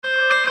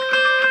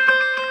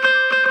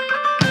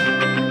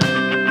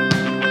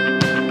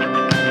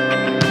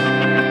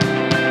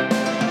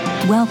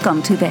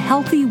Welcome to the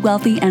Healthy,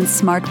 Wealthy, and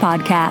Smart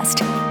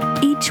podcast.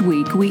 Each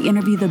week, we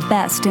interview the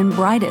best and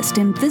brightest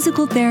in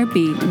physical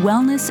therapy,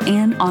 wellness,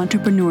 and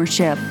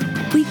entrepreneurship.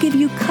 We give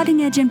you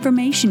cutting-edge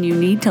information you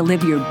need to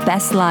live your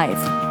best life,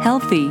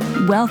 healthy,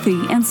 wealthy,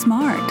 and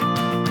smart.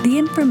 The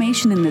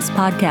information in this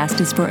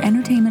podcast is for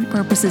entertainment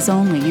purposes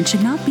only and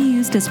should not be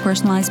used as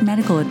personalized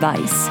medical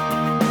advice.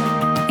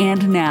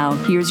 And now,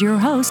 here's your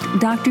host,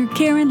 Dr.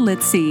 Karen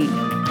Litzy.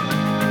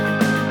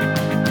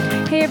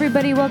 Hey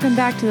everybody, welcome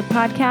back to the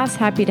podcast.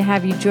 Happy to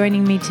have you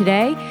joining me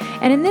today.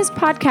 And in this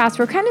podcast,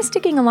 we're kind of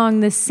sticking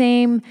along the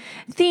same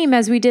theme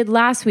as we did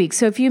last week.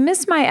 So if you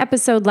missed my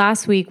episode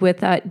last week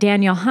with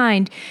Daniel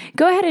Hind,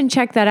 go ahead and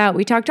check that out.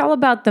 We talked all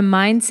about the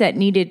mindset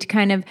needed to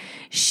kind of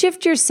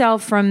shift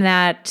yourself from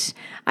that,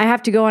 I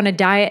have to go on a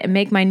diet and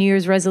make my New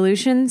Year's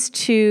resolutions,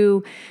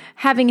 to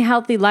having a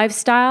healthy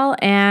lifestyle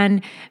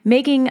and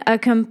making a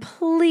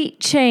complete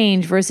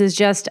change versus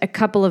just a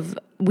couple of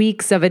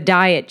weeks of a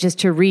diet just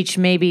to reach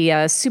maybe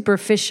a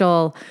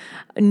superficial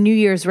New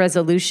Year's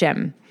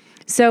resolution.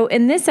 So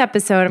in this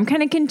episode, I'm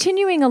kind of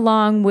continuing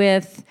along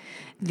with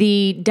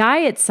the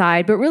diet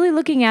side, but really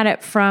looking at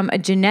it from a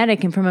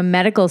genetic and from a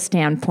medical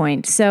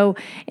standpoint. So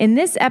in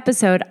this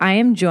episode, I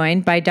am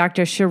joined by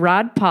Dr.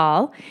 Sharad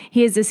Paul.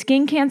 He is a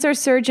skin cancer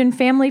surgeon,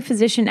 family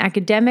physician,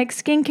 academic,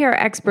 skincare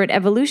expert,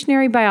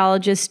 evolutionary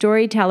biologist,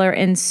 storyteller,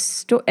 and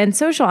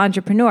social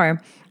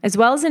entrepreneur, as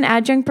well as an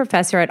adjunct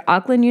professor at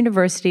Auckland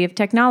University of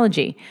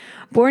Technology.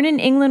 Born in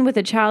England with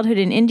a childhood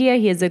in India,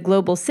 he is a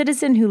global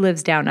citizen who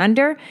lives down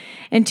under.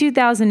 In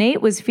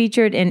 2008, was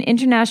featured in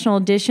international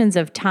editions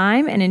of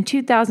Time, and in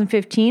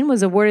 2015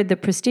 was awarded the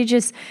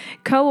prestigious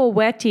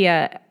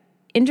Kowetia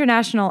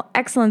International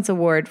Excellence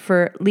Award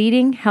for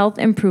leading health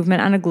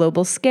improvement on a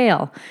global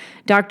scale.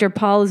 Dr.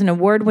 Paul is an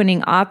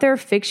award-winning author,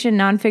 fiction,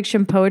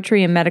 nonfiction,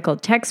 poetry, and medical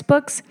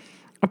textbooks,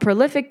 a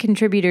prolific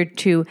contributor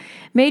to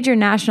major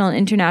national and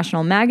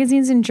international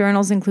magazines and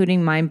journals,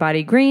 including Mind,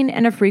 Body, Green,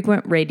 and a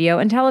frequent radio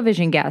and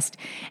television guest.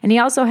 And he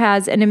also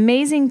has an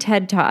amazing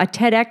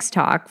TEDx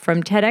talk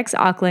from TEDx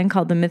Auckland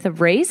called The Myth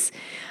of Race.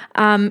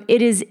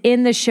 It is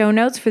in the show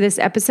notes for this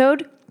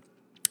episode.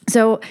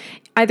 So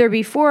either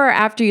before or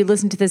after you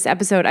listen to this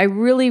episode, I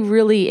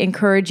really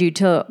encourage you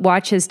to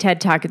watch his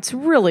TED Talk. It's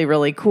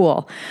really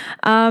cool.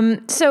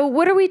 So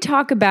what do we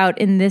talk about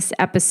in this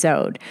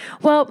episode?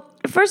 Well,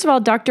 first of all,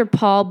 Dr.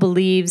 Paul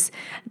believes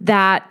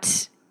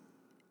that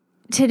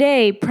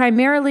today,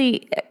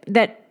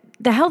 that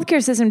the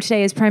healthcare system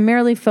today is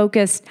primarily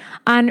focused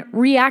on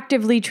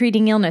reactively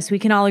treating illness. We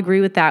can all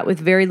agree with that, with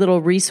very little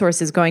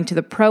resources going to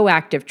the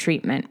proactive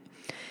treatment.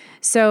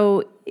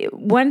 So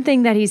one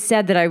thing that he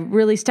said that I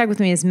really stuck with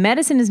me is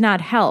medicine is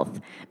not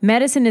health.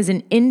 Medicine is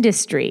an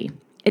industry.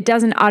 It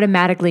doesn't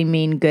automatically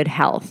mean good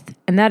health.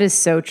 And that is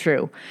so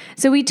true.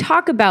 So we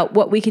talk about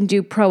what we can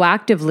do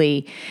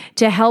proactively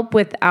to help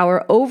with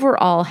our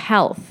overall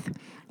health.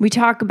 We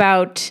talk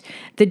about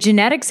the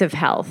genetics of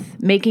health,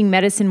 making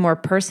medicine more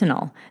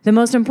personal, the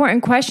most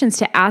important questions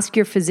to ask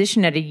your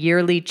physician at a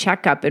yearly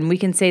checkup, and we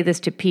can say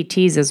this to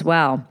PTs as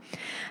well.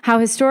 How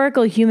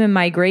historical human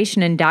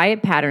migration and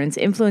diet patterns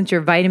influence your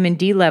vitamin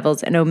D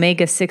levels and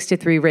omega-6 to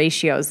 3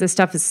 ratios. This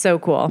stuff is so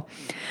cool.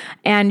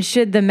 And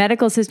should the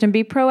medical system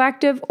be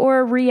proactive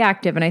or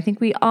reactive? And I think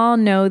we all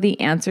know the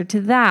answer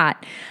to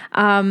that.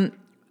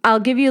 I'll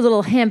give you a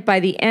little hint. By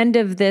the end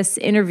of this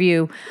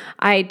interview,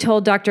 I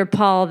told Dr.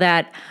 Paul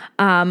that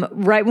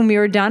right when we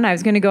were done, I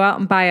was going to go out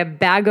and buy a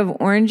bag of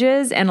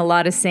oranges and a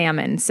lot of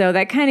salmon. So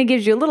that kind of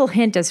gives you a little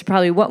hint as to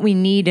probably what we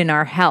need in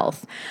our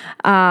health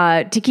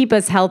to keep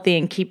us healthy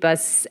and keep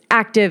us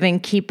active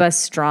and keep us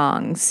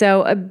strong.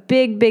 So a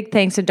big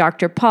thanks to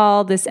Dr.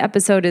 Paul. This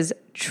episode is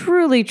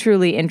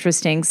truly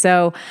interesting.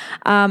 So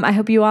I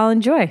hope you all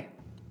enjoy.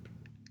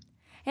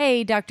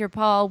 Hey, Dr.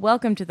 Paul,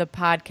 welcome to the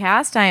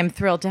podcast. I am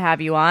thrilled to have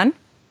you on.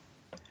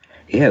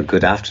 Yeah,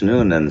 good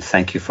afternoon, and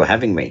thank you for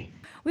having me.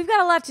 We've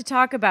got a lot to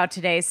talk about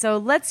today, so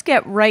let's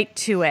get right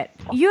to it.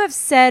 You have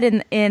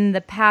said in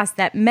the past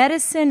that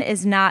medicine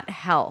is not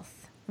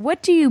health.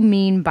 What do you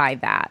mean by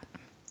that?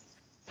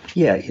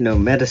 Yeah,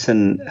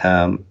 medicine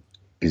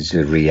is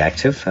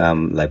reactive,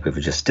 like we were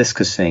just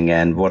discussing,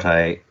 and what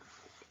I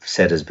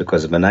said is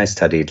because when I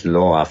studied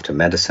law after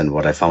medicine,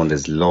 what I found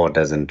is law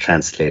doesn't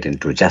translate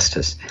into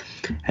justice.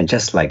 And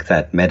just like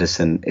that,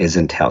 medicine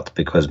isn't health,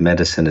 because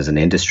medicine is an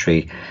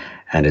industry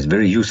and it's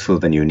very useful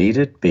when you need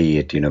it, be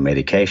it,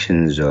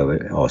 medications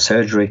or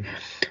surgery.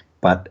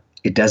 But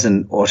it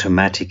doesn't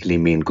automatically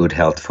mean good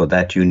health. For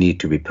that, you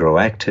need to be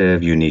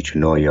proactive. You need to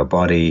know your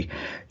body.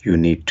 You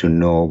need to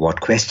know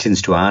what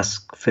questions to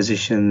ask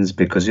physicians,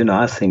 because,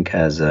 I think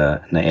as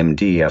an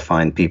MD, I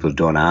find people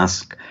don't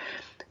ask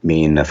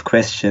me enough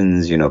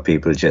questions.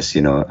 People just,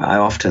 I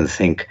often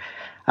think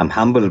I'm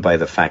humbled by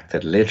the fact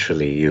that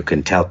literally you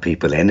can tell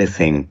people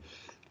anything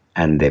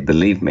and they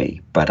believe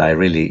me. But I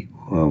really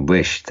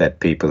wish that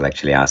people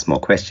actually asked more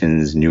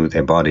questions, knew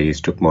their bodies,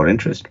 took more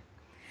interest.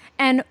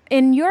 And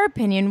in your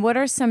opinion, what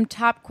are some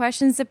top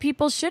questions that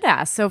people should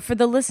ask? So for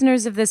the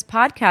listeners of this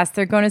podcast,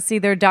 they're going to see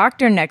their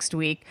doctor next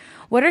week.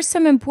 What are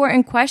some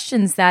important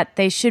questions that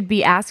they should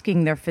be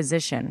asking their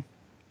physician?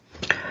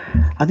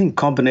 I think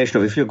combination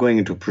of, if you're going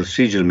into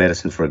procedural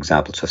medicine, for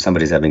example, so if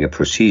somebody's having a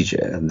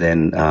procedure,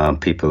 then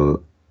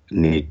people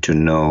need to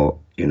know,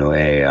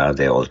 are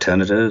there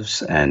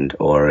alternatives, and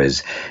or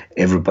is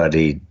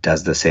everybody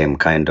does the same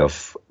kind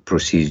of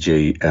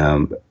procedure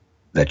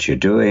that you're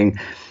doing?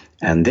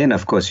 And then,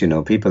 of course,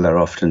 people are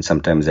often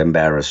sometimes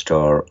embarrassed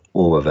or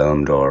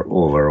overwhelmed or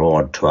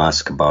overawed to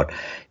ask about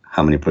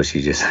how many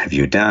procedures have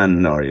you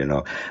done,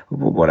 or,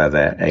 what are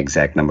the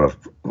exact number of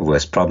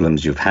worst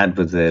problems you've had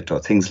with it, or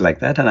things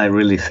like that. And I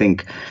really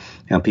think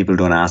people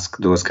don't ask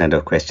those kind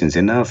of questions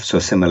enough. So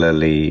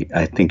similarly,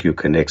 I think you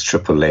can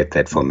extrapolate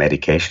that for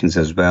medications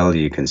as well.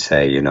 You can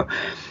say,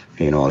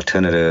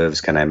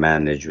 alternatives, can I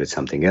manage with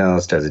something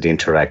else? Does it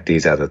interact?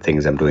 These are the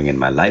things I'm doing in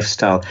my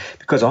lifestyle.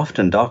 Because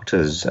often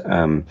doctors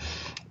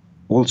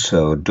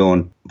also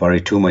don't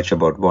worry too much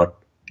about what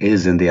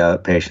is in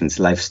the patient's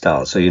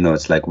lifestyle. So,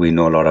 it's like we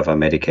know a lot of our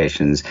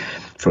medications,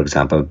 for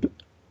example,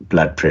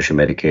 blood pressure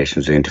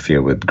medications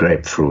interfere with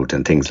grapefruit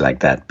and things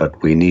like that.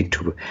 But we need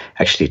to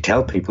actually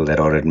tell people that,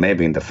 or it may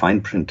be in the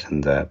fine print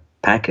in the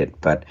packet,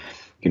 but,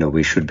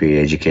 we should be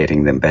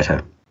educating them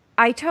better.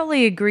 I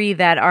totally agree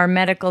that our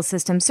medical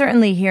system,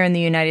 certainly here in the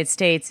United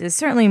States, is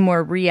certainly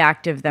more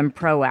reactive than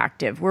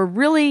proactive. We're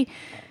really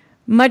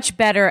much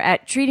better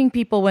at treating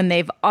people when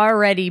they've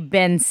already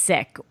been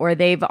sick or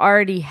they've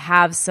already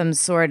have some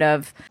sort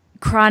of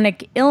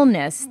chronic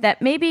illness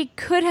that maybe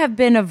could have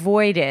been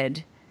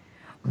avoided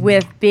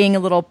with being a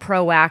little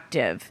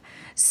proactive.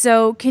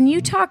 So can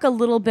you talk a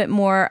little bit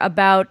more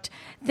about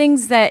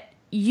things that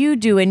you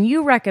do and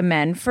you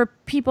recommend for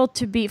people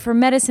to be, for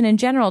medicine in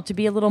general, to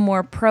be a little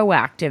more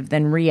proactive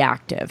than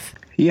reactive?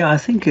 Yeah, I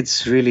think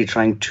it's really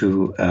trying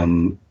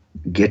to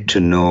get to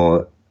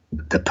know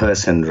the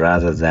person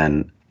rather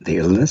than the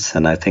illness.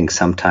 And I think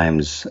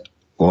sometimes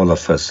all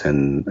of us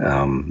in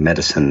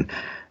medicine,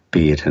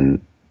 be it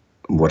in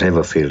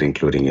whatever field,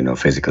 including,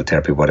 physical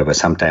therapy, whatever,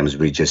 sometimes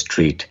we just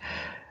treat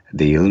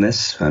the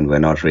illness and we're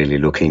not really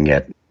looking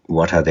at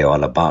what are they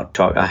all about.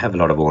 I have a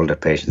lot of older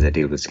patients that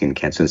deal with skin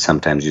cancer, and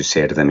sometimes you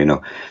say to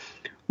them,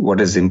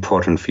 what is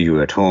important for you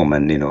at home?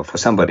 And, for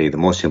somebody, the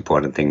most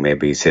important thing may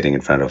be sitting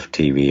in front of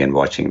TV and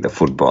watching the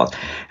football.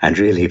 And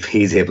really, if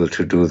he's able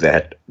to do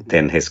that,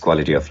 then his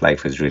quality of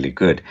life is really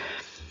good.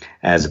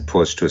 As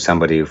opposed to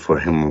somebody, for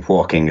him,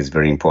 walking is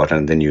very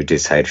important. Then you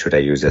decide, should I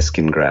use a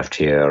skin graft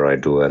here, or I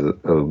go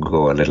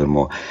a little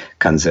more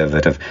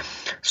conservative.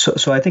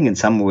 So I think in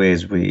some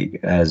ways we,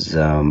 as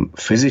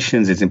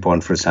physicians, it's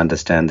important for us to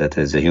understand that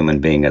there's a human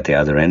being at the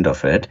other end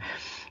of it.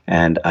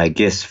 And I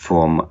guess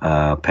from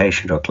a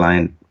patient or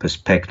client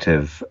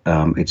perspective,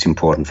 it's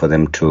important for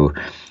them to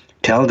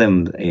tell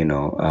them,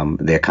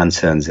 their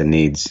concerns and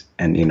needs,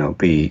 and,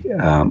 be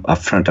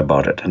upfront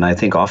about it. And I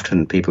think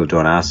often people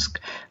don't ask,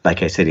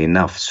 like I said,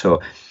 enough.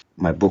 So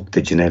my book,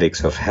 The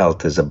Genetics of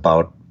Health, is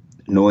about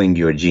knowing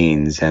your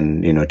genes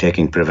and,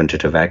 taking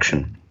preventative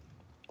action.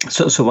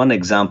 So one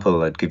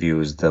example I'd give you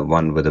is the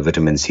one with the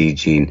vitamin C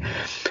gene.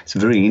 It's a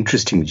very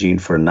interesting gene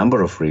for a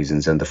number of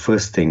reasons. And the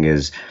first thing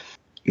is,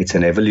 it's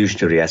an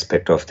evolutionary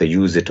aspect of the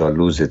use it or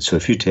lose it. So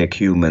if you take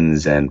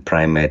humans and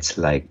primates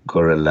like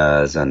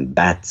gorillas and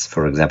bats,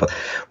 for example,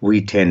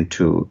 we tend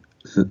to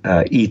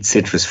eat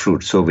citrus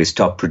fruit, so we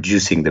stop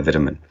producing the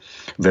vitamin.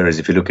 Whereas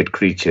if you look at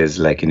creatures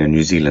like,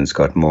 New Zealand's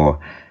got more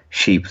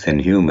sheep than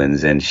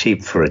humans, and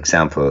sheep, for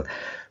example,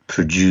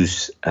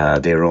 produce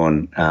their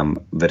own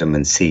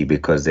vitamin C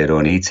because they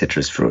don't eat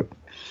citrus fruit.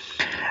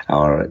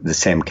 Or the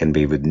same can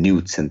be with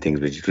newts and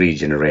things which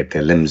regenerate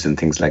their limbs and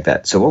things like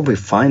that. So what we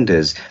find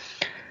is,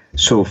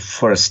 so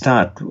for a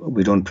start,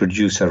 we don't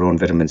produce our own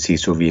vitamin C,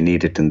 so we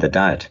need it in the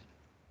diet.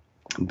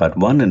 But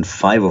 1 in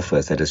 5 of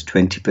us, that is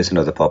 20%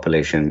 of the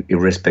population,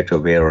 irrespective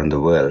of where in the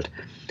world,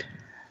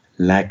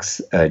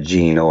 lacks a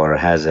gene or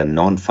has a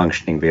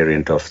non-functioning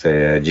variant of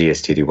the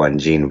GSTD1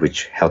 gene,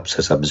 which helps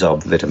us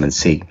absorb vitamin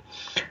C.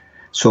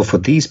 So for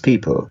these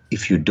people,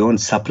 if you don't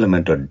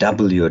supplement or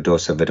double your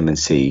dose of vitamin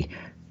C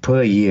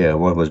per year,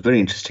 what was very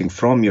interesting,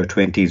 from your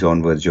 20s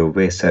onwards, your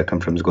waist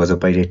circumference goes up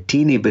by a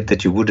teeny bit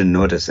that you wouldn't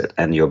notice it,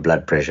 and your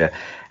blood pressure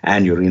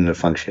and your renal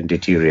function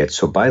deteriorates.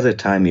 So by the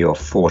time you're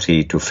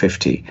 40 to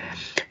 50,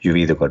 you've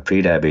either got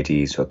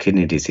prediabetes or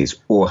kidney disease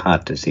or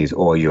heart disease,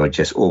 or you're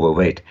just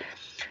overweight.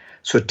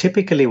 So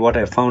typically what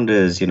I found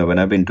is, when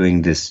I've been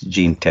doing this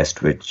gene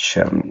test, which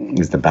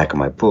is the back of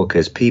my book,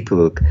 is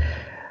people,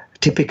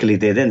 typically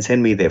they then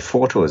send me their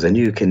photos, and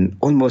you can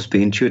almost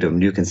be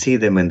intuitive. You can see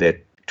them in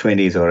their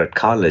 20s or at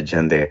college,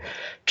 and they're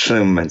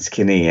trim and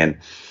skinny, and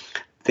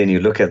then you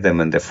look at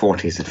them in their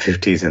 40s and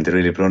 50s and they're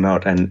really blown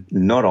out. And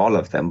not all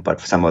of them,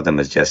 but some of them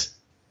is just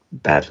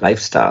bad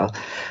lifestyle,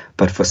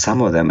 but for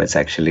some of them it's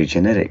actually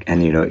genetic.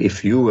 And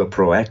if you were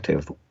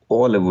proactive,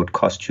 all it would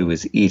cost you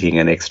is eating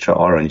an extra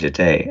orange a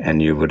day,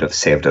 and you would have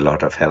saved a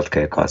lot of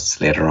healthcare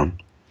costs later on.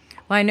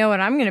 Well, I know what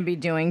I'm going to be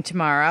doing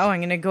tomorrow. I'm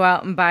going to go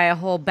out and buy a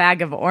whole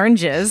bag of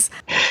oranges.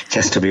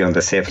 Just to be on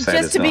the safe side.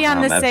 Just to be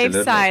on the safe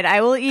side.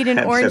 I will eat an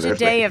orange a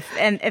day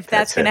if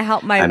that's going to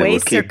help my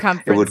waist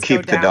circumference. It would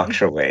keep the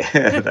doctor away.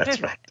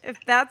 That's right. If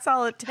that's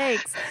all it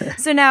takes.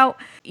 So now,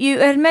 you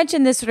had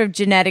mentioned this sort of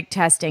genetic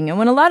testing. And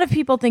when a lot of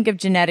people think of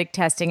genetic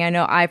testing, I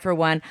know I, for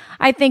one,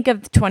 I think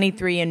of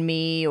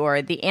 23andMe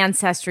or the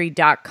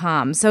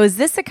Ancestry.com. So is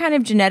this the kind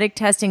of genetic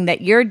testing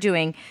that you're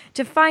doing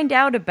to find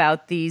out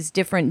about these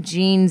different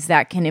genes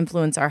that can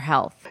influence our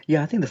health?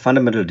 Yeah, I think the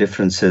fundamental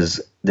difference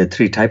is the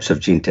three types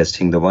of gene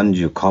testing. The one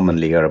you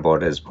commonly hear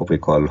about is what we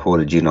call whole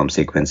genome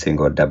sequencing,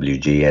 or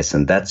WGS,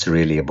 and that's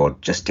really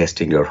about just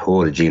testing your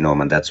whole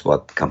genome, and that's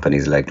what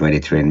companies like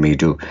 23andMe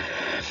do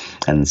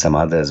and some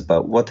others.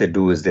 But what they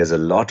do is there's a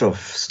lot of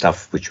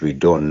stuff which we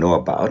don't know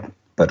about,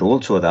 but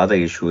also the other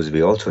issues,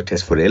 we also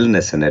test for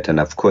illness in it. And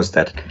of course,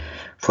 that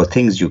for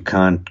things you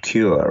can't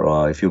cure,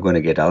 or if you're going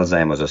to get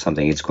Alzheimer's or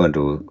something, it's going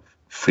to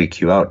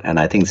freak you out. And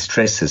I think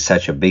stress is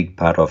such a big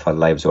part of our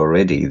lives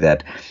already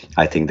that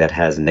I think that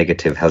has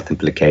negative health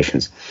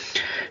implications.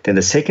 Then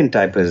the second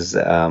type is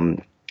the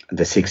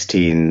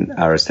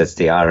 16RS, that's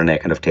the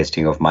RNA kind of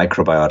testing of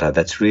microbiota.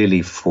 That's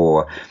really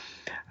for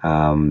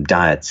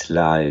diets,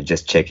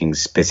 just checking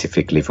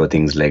specifically for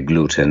things like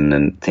gluten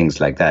and things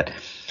like that.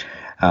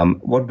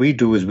 What we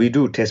do is we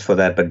do test for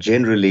that, but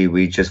generally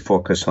we just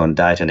focus on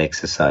diet and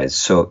exercise.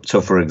 So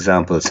for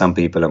example, some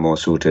people are more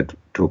suited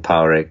to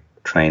power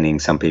training,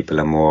 some people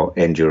are more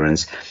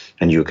endurance,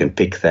 and you can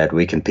pick that.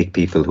 We can pick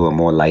people who are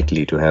more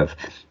likely to have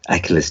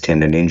Achilles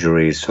tendon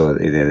injuries, so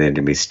they need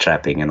to be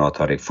strapping and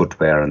orthotic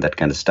footwear and that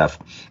kind of stuff.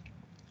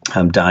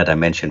 Diet, I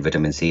mentioned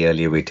vitamin C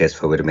earlier. We test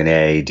for vitamin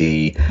A,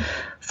 D,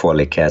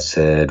 folic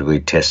acid. We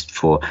test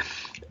for,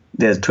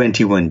 there's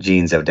 21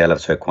 genes I've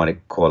developed, so I call it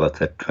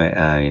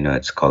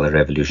it's called a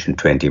Revolution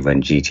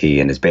 21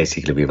 GT, and it's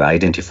basically we've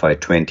identified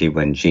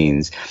 21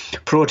 genes.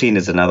 Protein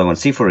is another one.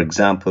 See, for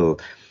example,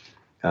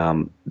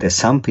 there's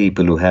some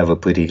people who have a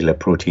particular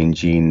protein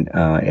gene,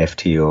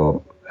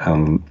 FTO,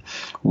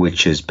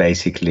 which is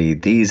basically,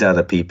 these are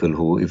the people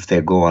who, if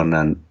they go on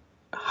a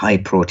high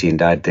protein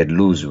diet, they'd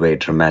lose weight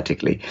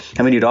dramatically.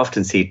 I mean, you'd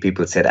often see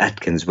people said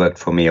Atkins worked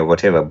for me or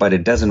whatever, but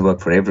it doesn't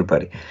work for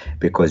everybody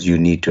because you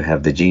need to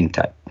have the gene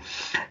type.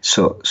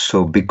 So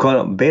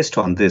because based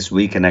on this,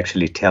 we can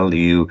actually tell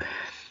you,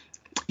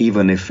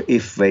 even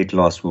if weight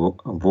loss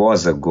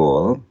was a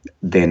goal,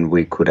 then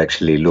we could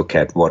actually look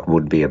at what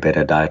would be a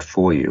better diet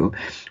for you.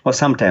 Or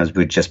sometimes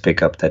we just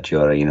pick up that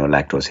you're,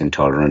 lactose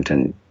intolerant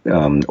and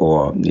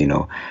or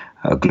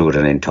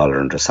gluten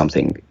intolerant or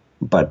something.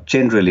 But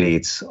generally,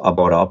 it's all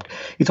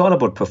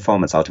about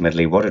performance.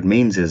 Ultimately, what it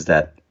means is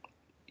that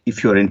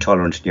if you're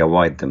intolerant, you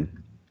avoid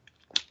them,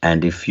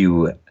 and if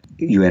you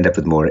end up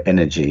with more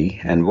energy.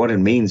 And what it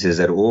means is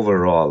that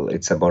overall,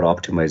 it's about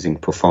optimizing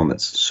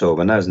performance. So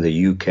when I was in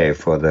the UK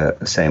for the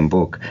same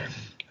book,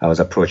 I was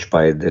approached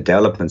by the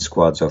development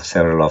squads of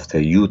several of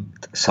the youth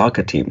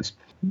soccer teams.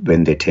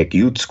 When they take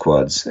youth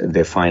squads,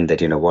 they find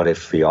that, what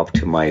if we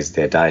optimize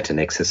their diet and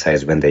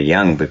exercise when they're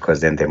young,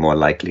 because then they're more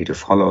likely to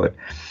follow it.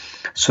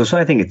 So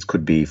I think it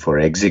could be for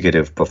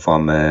executive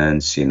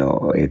performance,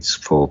 it's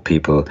for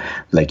people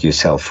like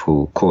yourself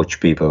who coach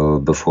people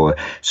before.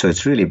 So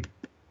it's really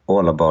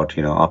all about,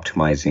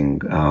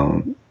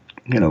 optimizing.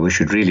 We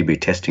should really be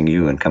testing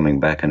you and coming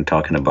back and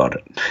talking about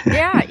it.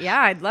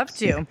 Yeah, I'd love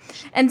to.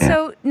 And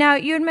so now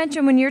you had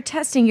mentioned when you're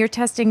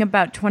testing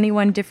about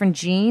 21 different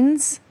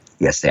genes.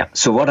 Yes, yeah.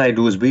 So what I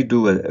do is we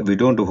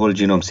don't do whole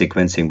genome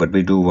sequencing, but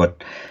we do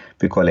what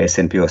we call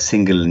SNP, or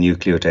single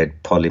nucleotide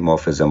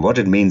polymorphism. What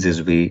it means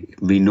is we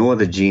know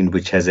the gene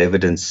which has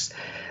evidence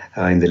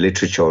in the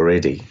literature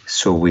already.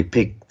 So we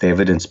pick the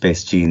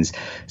evidence-based genes.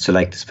 So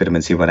like this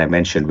vitamin C one I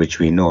mentioned, which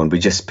we know, and we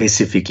just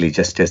specifically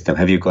just test them.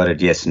 Have you got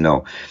it? Yes,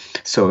 no.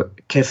 So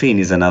caffeine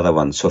is another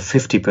one. So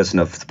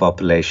 50% of the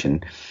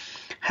population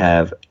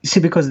have,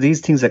 because these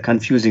things are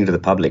confusing to the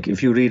public.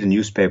 If you read a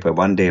newspaper,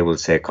 one day it will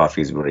say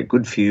coffee is very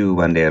good for you,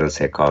 one day it will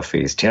say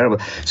coffee is terrible.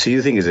 So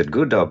you think, is it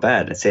good or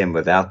bad? Same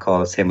with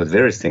alcohol, same with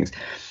various things.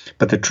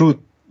 But the truth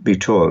be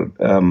told,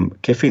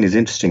 caffeine is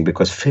interesting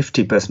because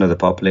 50% of the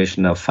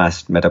population are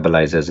fast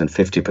metabolizers and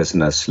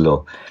 50% are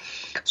slow.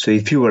 So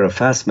if you were a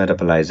fast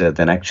metabolizer,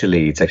 then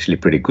it's actually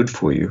pretty good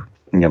for you,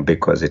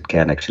 because it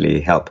can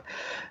actually help.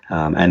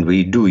 And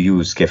we do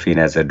use caffeine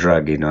as a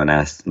drug, in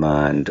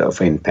asthma and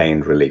in pain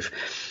relief.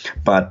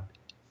 But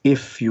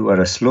if you are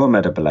a slow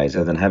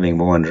metabolizer, then having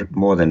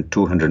more than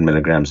 200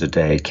 milligrams a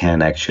day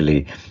can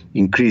actually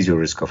increase your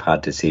risk of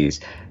heart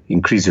disease,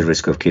 increase your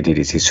risk of kidney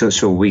disease.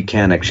 So we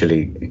can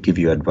actually give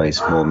you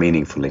advice more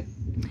meaningfully.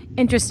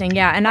 Interesting,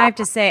 yeah. And I have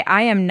to say,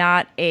 I am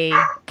not a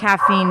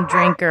caffeine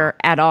drinker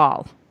at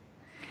all.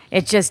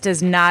 It just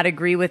does not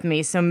agree with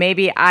me. So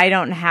maybe I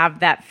don't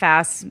have that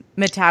fast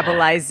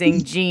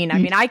metabolizing gene. I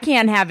mean, I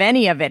can't have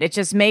any of it. It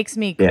just makes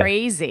me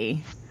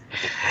crazy.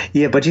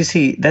 Yeah, but you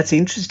see, that's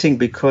interesting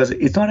because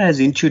it's not as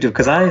intuitive.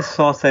 Because I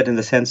thought that in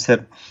the sense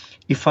that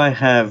if I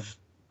have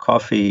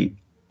coffee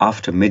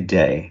after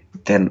midday,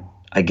 then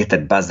I get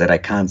that buzz that I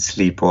can't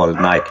sleep all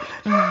night.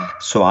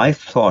 So I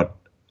thought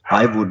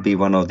I would be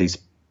one of these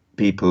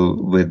people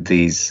with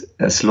these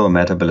slow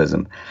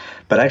metabolism.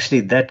 But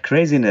actually that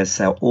craziness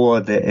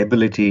or the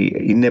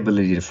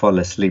inability to fall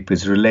asleep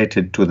is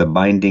related to the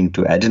binding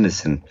to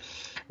adenosine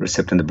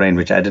receptor in the brain,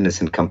 which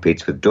adenosine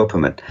competes with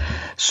dopamine.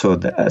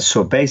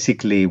 So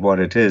basically what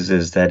it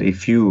is that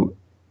if you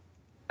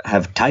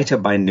have tighter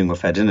binding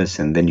of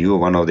adenosine, then you're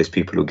one of these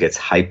people who gets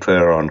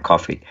hyper on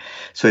coffee.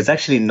 So it's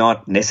actually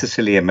not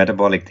necessarily a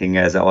metabolic thing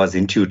as I was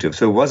intuitive.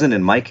 So it wasn't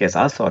in my case.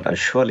 I thought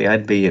surely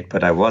I'd be it,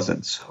 but I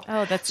wasn't.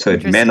 So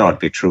it may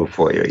not be true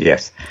for you.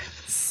 Yes.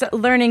 So,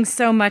 learning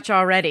so much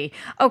already.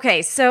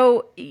 Okay,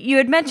 so you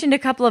had mentioned a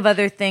couple of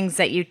other things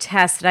that you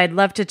test that I'd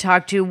love to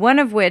talk to, one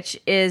of which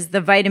is the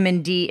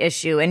vitamin D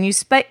issue. And you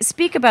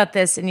speak about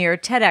this in your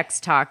TEDx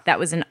talk that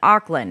was in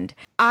Auckland.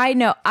 I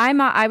know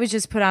I was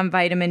just put on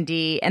vitamin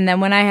D. And then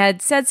when I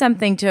had said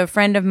something to a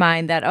friend of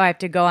mine that, I have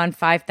to go on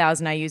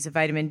 5,000 IUs of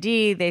vitamin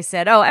D, they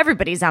said,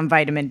 everybody's on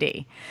vitamin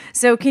D.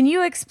 So can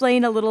you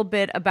explain a little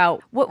bit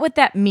about what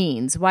that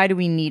means? Why do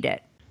we need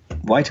it?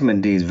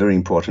 Vitamin D is very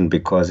important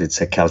because it's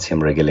a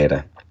calcium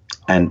regulator.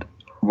 And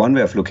one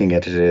way of looking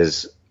at it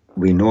is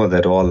we know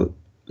that all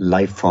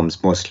life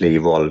forms mostly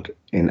evolved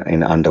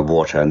in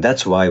underwater. And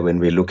that's why when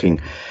we're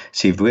looking,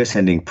 if we're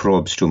sending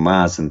probes to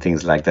Mars and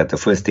things like that, the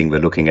first thing we're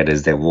looking at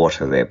is there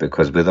water there,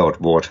 because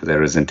without water,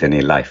 there isn't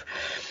any life.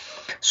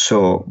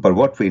 But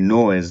what we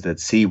know is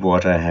that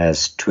seawater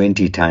has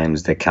 20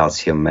 times the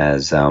calcium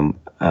as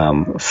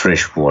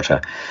fresh water.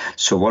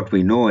 So what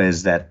we know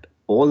is that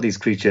all these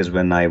creatures,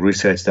 when I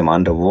researched them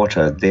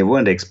underwater, they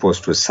weren't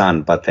exposed to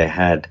sun, but they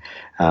had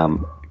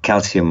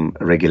calcium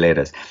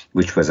regulators,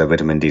 which was a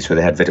vitamin D. So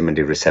they had vitamin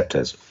D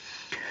receptors.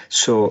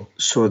 So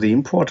the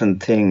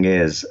important thing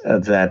is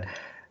that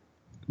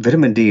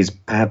vitamin D is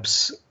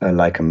perhaps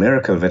like a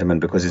miracle vitamin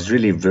because it's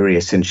really very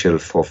essential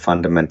for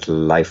fundamental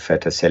life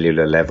at a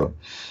cellular level.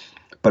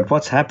 But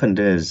what's happened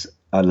is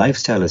our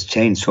lifestyle has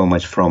changed so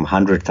much from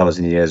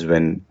 100,000 years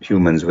when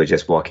humans were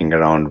just walking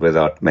around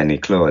without many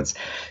clothes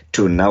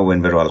to now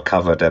when we're all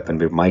covered up and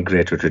we've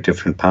migrated to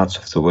different parts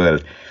of the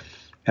world.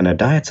 And our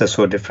diets are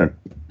so different.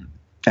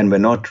 And we're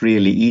not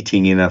really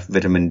eating enough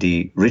vitamin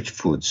D rich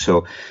foods.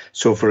 So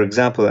for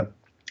example,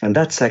 and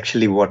that's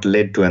actually what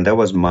led to, and that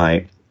was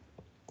my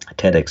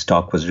TEDx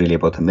talk was really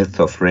about the myth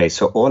of race.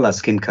 So all our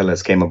skin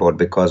colors came about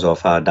because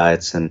of our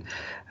diets and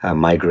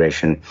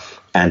migration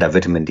and our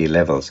vitamin D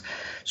levels.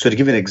 So to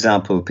give you an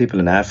example, people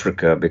in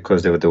Africa,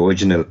 because they were the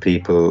original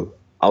people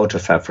out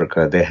of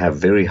Africa, they have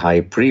very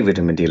high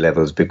pre-vitamin D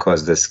levels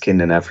because the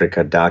skin in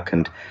Africa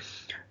darkened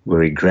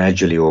very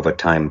gradually over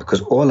time because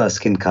all our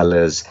skin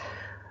colors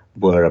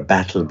were a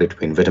battle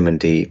between vitamin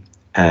D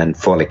and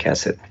folic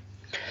acid.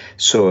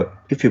 So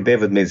if you bear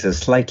with me, it's a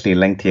slightly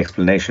lengthy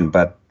explanation,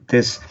 but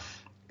this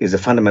is a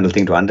fundamental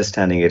thing to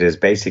understanding it is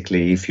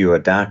basically if you are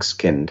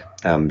dark-skinned,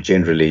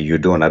 generally you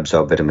don't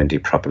absorb vitamin D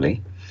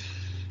properly.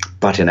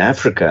 But in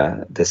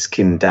Africa, the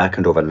skin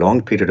darkened over a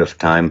long period of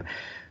time,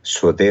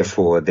 so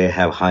therefore they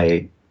have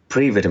high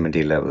pre-vitamin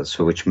D levels,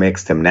 so which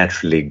makes them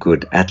naturally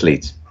good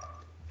athletes.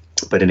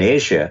 But in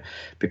Asia,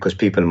 because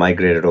people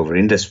migrated over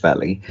Indus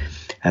Valley,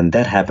 and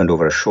that happened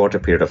over a shorter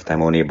period of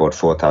time, only about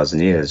 4,000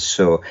 years,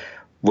 so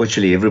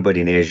virtually everybody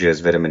in Asia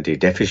is vitamin D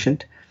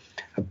deficient,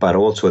 but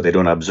also they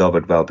don't absorb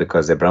it well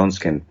because they're brown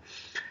skin.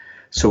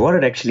 So what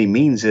it actually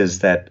means is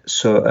that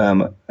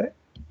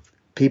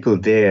people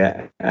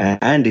there,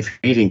 and if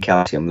you're eating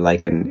calcium,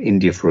 like in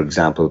India, for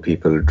example,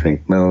 people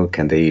drink milk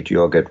and they eat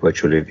yogurt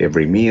virtually at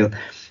every meal.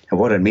 And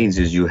what it means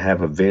is you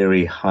have a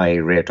very high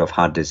rate of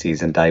heart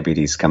disease and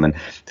diabetes coming.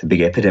 It's a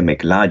big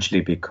epidemic,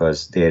 largely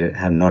because they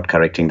are not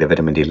correcting the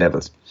vitamin D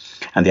levels.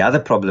 And the other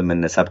problem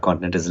in the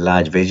subcontinent is a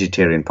large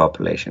vegetarian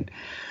population.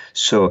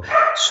 So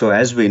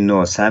as we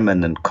know,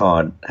 salmon and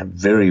cod have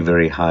very,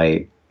 very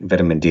high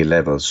vitamin D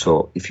levels.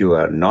 So if you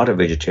are not a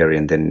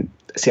vegetarian, then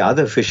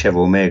other fish have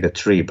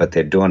omega-3, but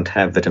they don't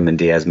have vitamin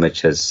D as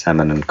much as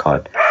salmon and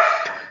cod.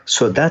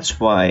 So that's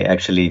why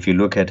actually if you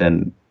look at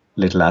a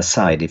little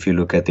aside, if you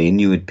look at the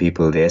Inuit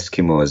people, the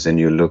Eskimos, and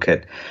you look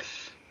at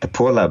the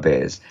polar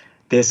bears,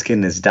 their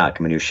skin is dark.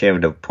 I mean, you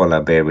shave a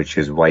polar bear, which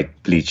is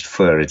white bleached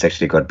fur, it's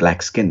actually got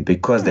black skin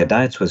because their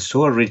diets were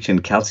so rich in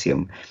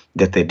calcium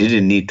that they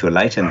didn't need to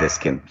lighten their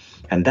skin.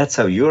 And that's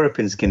how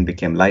European skin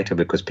became lighter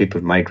because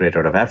people migrated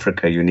out of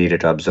Africa. You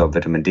needed to absorb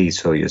vitamin D,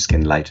 so your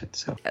skin lightened.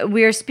 So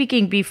we were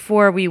speaking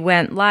before we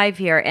went live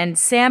here, and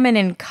salmon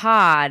and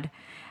cod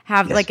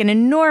have like an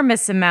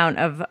enormous amount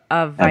of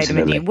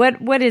vitamin D.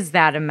 What is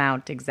that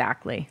amount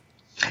exactly?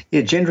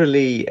 Yeah,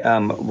 generally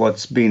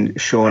what's been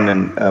shown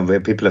and where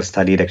people have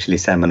studied actually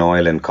salmon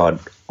oil and cod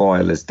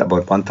oil is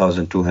about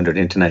 1,200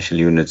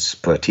 international units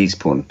per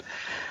teaspoon.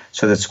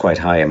 So that's quite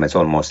high. I mean, it's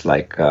almost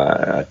like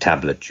a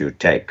tablet you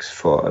take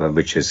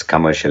which is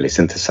commercially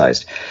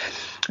synthesized.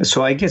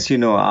 So I guess,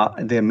 there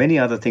are many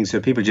other things. So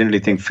people generally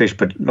think fish,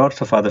 but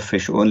lots of other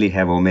fish only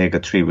have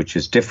omega-3, which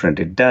is different.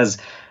 It does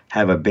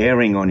have a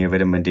bearing on your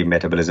vitamin D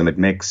metabolism. It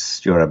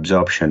makes your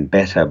absorption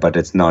better, but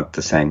it's not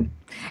the same.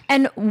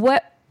 And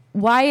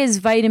why is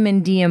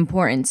vitamin D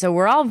important? So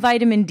we're all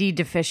vitamin D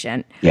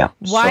deficient. Yeah.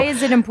 Why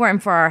is it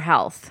important for our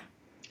health?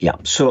 Yeah.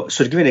 So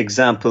to give you an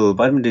example,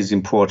 vitamin D is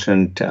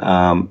important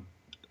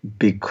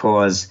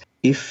because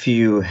if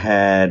you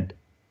had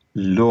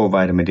low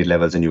vitamin D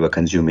levels and you were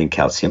consuming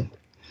calcium,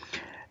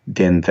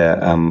 then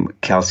the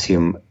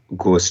calcium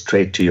goes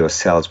straight to your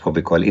cells, what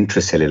we call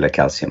intracellular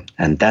calcium.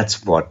 And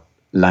that's what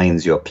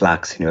lines your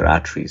plaques in your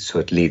arteries. So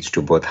it leads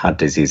to both heart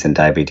disease and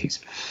diabetes.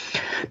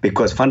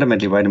 Because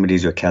fundamentally, vitamin D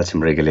is your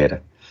calcium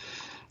regulator.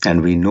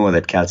 And we know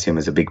that calcium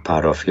is a big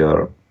part of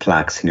your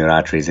plaques in your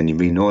arteries. And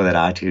we know that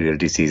arterial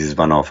disease is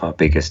one of our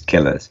biggest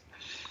killers,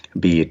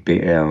 be it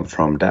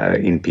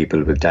in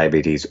people with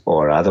diabetes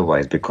or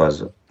otherwise,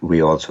 because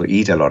we also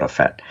eat a lot of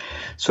fat.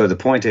 So the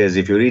point is,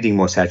 if you're eating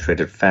more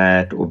saturated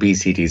fat,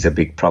 obesity is a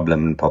big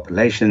problem in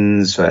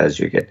populations. So as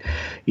you get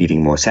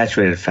eating more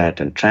saturated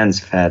fat and trans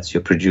fats,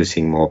 you're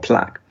producing more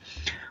plaque.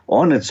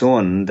 On its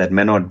own, that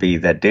may not be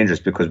that dangerous,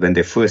 because when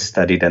they first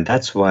studied, and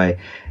that's why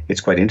it's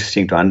quite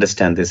interesting to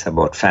understand this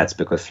about fats,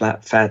 because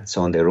fats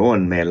on their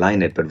own may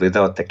align it, but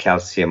without the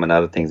calcium and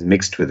other things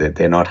mixed with it,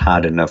 they're not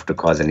hard enough to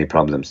cause any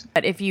problems.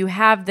 But if you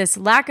have this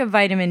lack of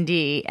vitamin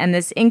D and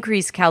this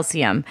increased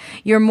calcium,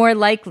 that's more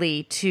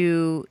likely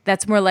to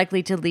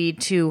lead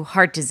to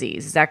heart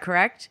disease. Is that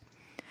correct?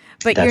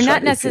 But That's you're not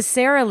right.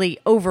 necessarily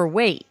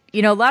overweight.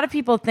 You know, a lot of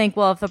people think,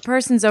 well, if a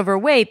person's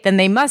overweight, then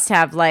they must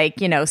have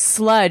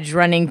sludge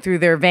running through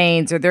their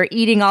veins, or they're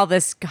eating all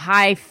this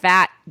high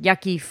fat,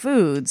 yucky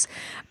foods.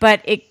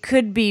 But it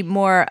could be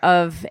more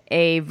of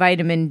a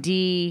vitamin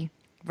D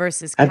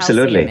versus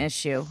calcium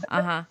issue.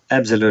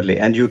 Absolutely.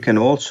 And you can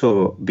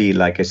also be,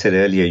 like I said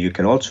earlier, you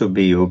can also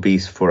be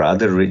obese for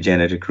other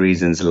genetic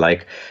reasons,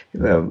 like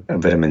a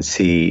vitamin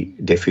C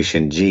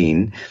deficient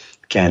gene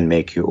can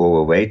make you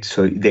overweight.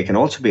 So there can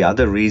also be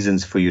other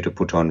reasons for you to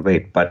put on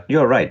weight. But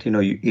you're right.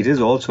 It is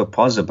also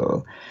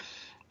possible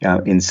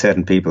in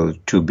certain people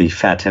to be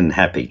fat and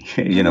happy.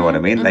 You know what I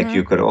mean? Like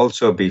you could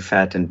also be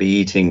fat and be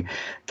eating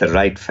the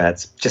right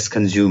fats, just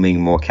consuming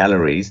more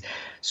calories.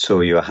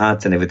 So your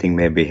heart and everything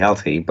may be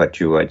healthy, but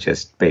you are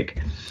just big.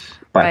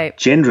 But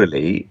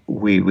generally,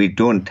 we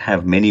don't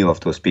have many of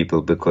those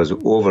people, because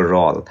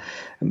overall,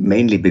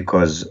 mainly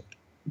because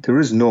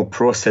there is no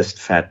processed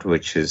fat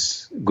which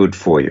is good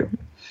for you.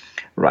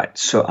 Right.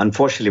 So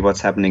unfortunately, what's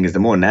happening is the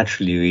more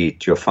naturally you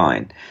eat, you're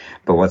fine.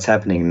 But what's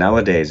happening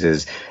nowadays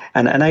is,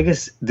 and I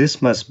guess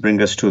this must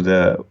bring us to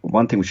the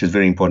one thing which is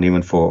very important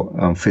even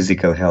for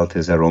physical health,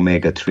 is our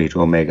omega-3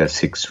 to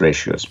omega-6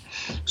 ratios.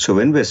 So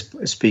when we're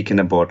speaking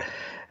about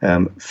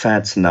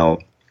fats now,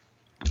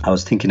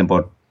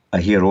 I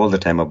hear all the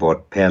time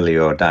about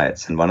paleo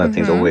diets. And one of the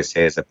things I always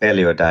say is a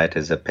paleo diet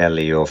is a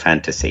paleo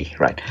fantasy,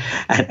 right?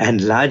 And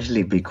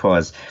largely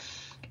because,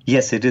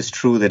 yes, it is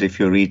true that if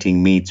you're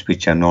eating meats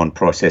which are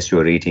non-processed,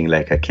 you're eating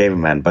like a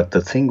caveman. But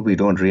the thing we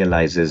don't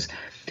realize is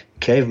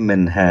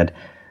cavemen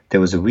there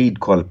was a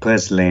weed called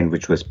purslane,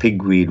 which was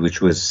pigweed,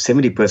 which was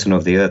 70%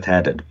 of the earth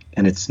had it.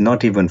 And it's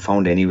not even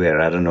found anywhere.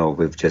 I don't know,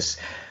 we've just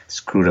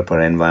screwed up our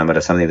environment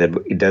or something, that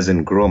it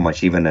doesn't grow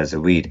much even as a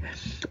weed.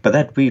 But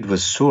that weed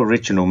was so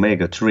rich in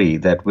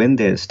omega-3 that when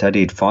they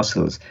studied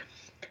fossils,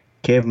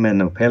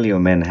 cavemen or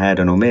paleo men had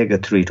an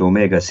omega-3 to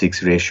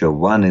omega-6 ratio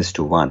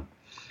 1:1.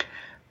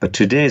 But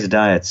today's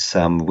diets,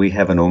 we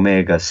have an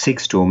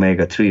omega-6 to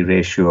omega-3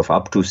 ratio of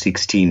up to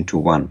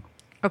 16:1.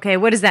 Okay,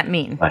 what does that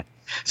mean? Right.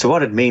 So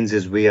what it means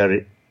is we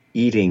are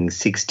eating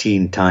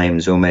 16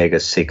 times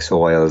omega-6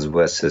 oils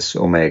versus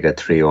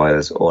omega-3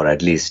 oils, or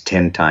at least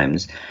 10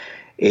 times.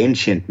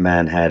 Ancient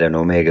man had an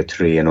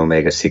omega-3 and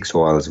omega-6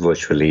 oils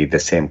virtually the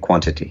same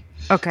quantity.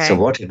 Okay. So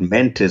what it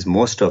meant is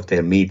most of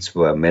their meats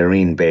were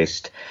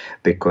marine-based,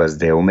 because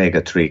their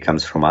omega-3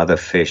 comes from other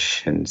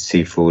fish and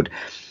seafood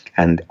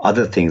and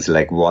other things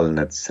like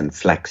walnuts and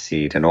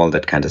flaxseed and all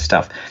that kind of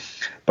stuff.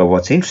 But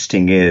what's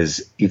interesting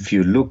is, if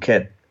you look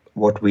at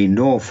what we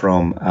know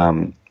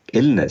from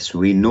illness,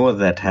 we know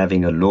that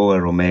having a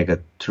lower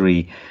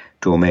omega-3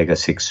 to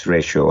omega-6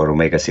 ratio, or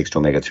omega-6 to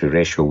omega-3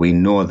 ratio, we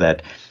know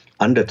that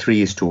under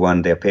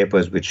 3:1, there are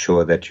papers which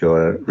show that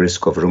your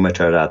risk of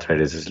rheumatoid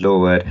arthritis is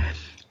lowered.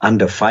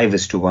 Under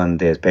 5:1,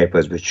 there's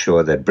papers which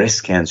show that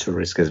breast cancer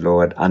risk is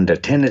lowered. Under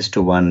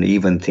 10:1,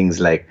 even things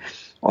like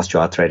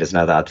osteoarthritis and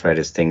other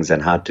arthritis things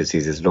and heart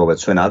disease is lowered.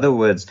 So in other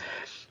words,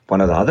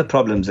 one of the other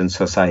problems in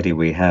society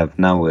we have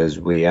now is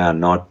we are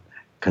not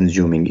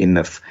consuming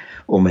enough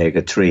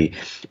omega-3,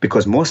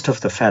 because most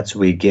of the fats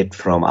we get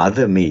from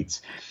other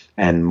meats.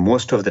 And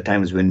most of the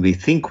times when we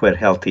think we're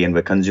healthy and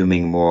we're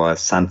consuming more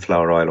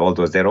sunflower oil, all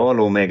those, they're all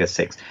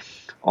omega-6.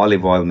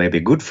 Olive oil may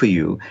be good for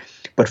you,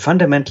 but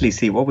fundamentally,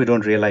 see, what we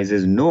don't realize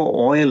is no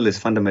oil is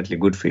fundamentally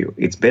good for you.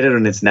 It's better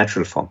in its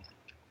natural form.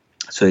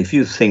 So if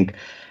you think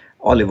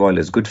olive oil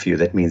is good for you,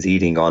 that means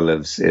eating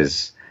olives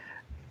is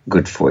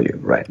good for you,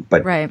 right?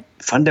 But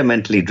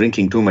fundamentally,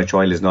 drinking too much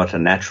oil is not a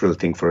natural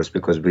thing for us,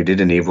 because we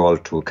didn't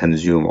evolve to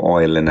consume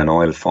oil in an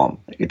oil form.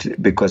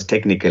 Because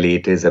technically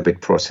it is a bit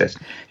processed.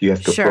 You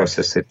have to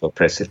process it or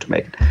press it to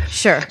make it.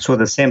 Sure. So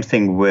the same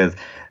thing with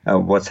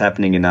what's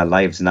happening in our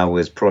lives now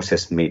is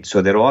processed meat.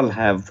 So they all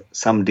have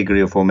some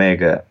degree of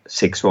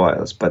omega-6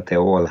 oils, but they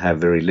all have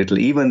very little.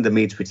 Even the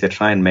meats which they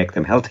try and make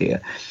them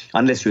healthier,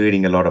 unless you're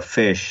eating a lot of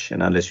fish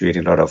and unless you're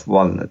eating a lot of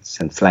walnuts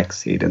and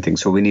flaxseed and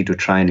things. So we need to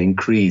try and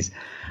increase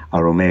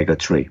our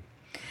omega-3.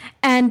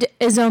 And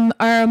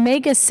are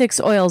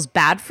omega-6 oils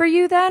bad for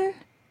you then?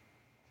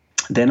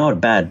 They're not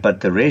bad,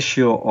 but the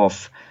ratio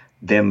of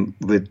them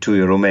to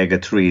your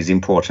omega-3 is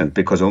important,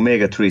 because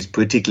omega-3 is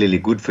particularly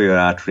good for your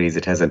arteries.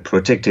 It has a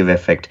protective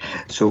effect.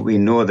 So we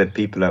know that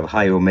people have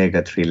high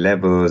omega-3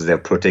 levels, they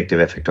have protective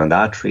effect on the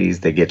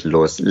arteries, they get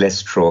less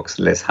strokes,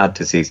 less heart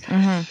disease.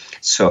 Mm-hmm.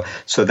 So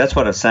that's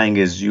what I'm saying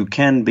is you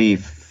can be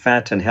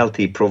fat and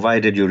healthy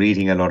provided you're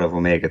eating a lot of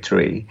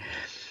omega-3.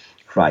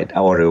 Right,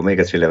 our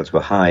omega-3 levels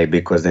were high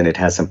because then it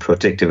has some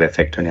protective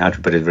effect on your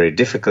artery, but it's very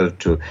difficult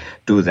to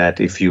do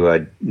that if you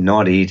are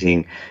not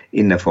eating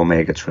enough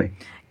omega-3.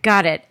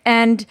 Got it.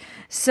 And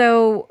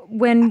so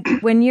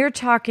when you're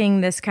talking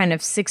this kind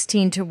of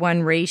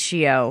 16-to-1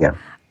 ratio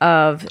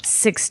of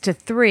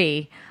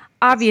 6-to-3,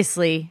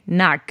 obviously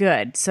not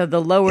good. So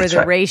the lower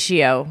the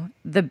ratio,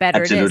 the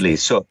better Absolutely. it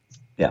is. So,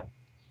 yeah.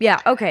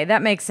 Yeah, okay,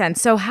 that makes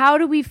sense. So how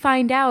do we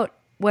find out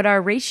what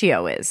our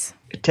ratio is?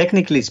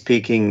 Technically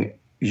speaking,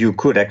 you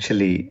could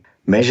actually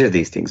measure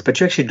these things, but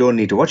you actually don't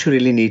need to. What you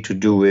really need to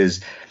do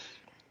is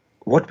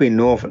what we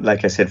know,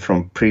 like I said,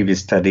 from previous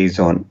studies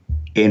on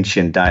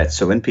ancient diets.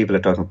 So when people are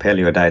talking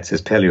paleo diets,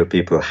 is paleo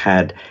people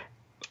had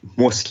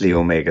mostly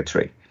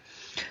omega-3.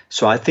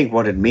 So I think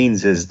what it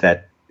means is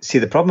that, see,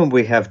 the problem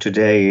we have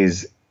today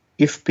is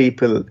if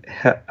people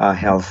are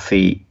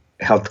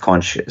health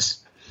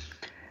conscious,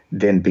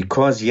 then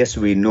because, yes,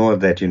 we know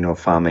that,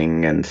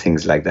 farming and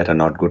things like that are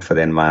not good for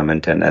the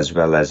environment, and as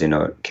well as,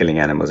 killing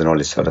animals and all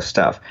this sort of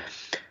stuff,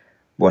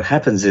 what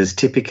happens is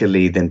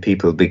typically then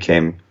people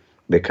become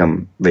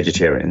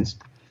vegetarians.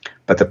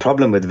 But the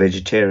problem with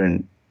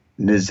vegetarianism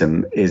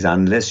is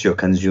unless you're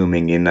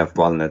consuming enough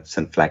walnuts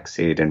and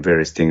flaxseed and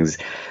various things,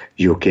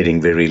 you're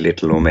getting very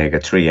little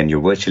omega-3 and you're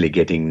virtually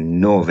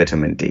getting no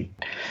vitamin D.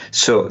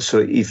 So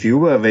if you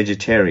were a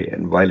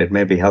vegetarian, while it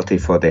may be healthy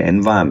for the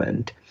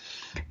environment,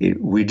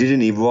 we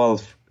didn't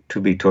evolve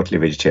to be totally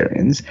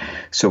vegetarians.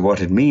 So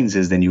what it means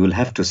is then you will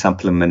have to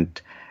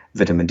supplement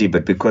vitamin D.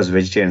 But because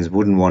vegetarians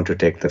wouldn't want to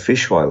take the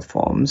fish oil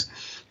forms,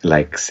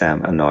 like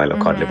salmon oil or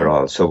cod liver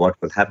oil, so what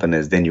will happen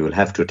is then you will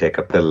have to take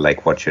a pill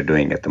like what you're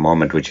doing at the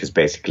moment, which is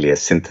basically a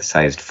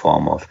synthesized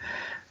form of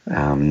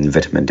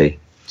vitamin D.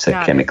 It's a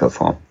chemical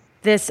form.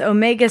 This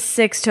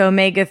omega-6 to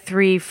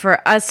omega-3,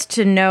 for us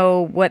to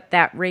know what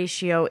that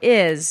ratio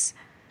is,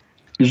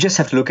 you just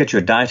have to look at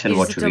your diet and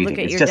what you're eating.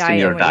 It's just in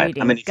your diet.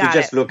 I mean, if you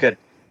just look at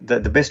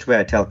the best way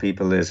I tell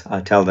people is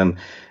I tell them,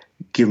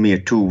 give me a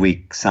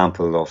 2-week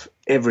sample of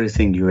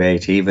everything you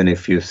ate, even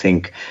if you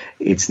think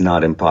it's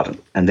not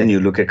important. And then you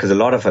look at, because a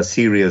lot of our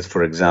cereals,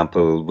 for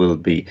example, will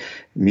be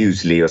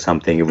muesli or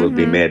something. It will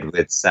be made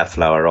with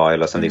safflower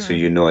oil or something. So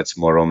it's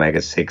more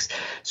omega-6.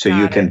 So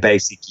you can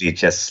basically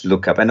just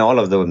look up, and all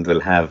of them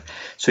will have.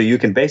 So you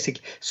can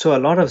so a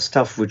lot of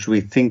stuff which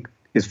we think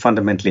is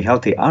fundamentally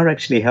healthy are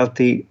actually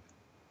healthy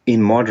in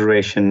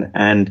moderation.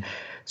 And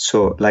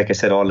so, like I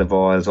said, olive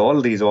oils, all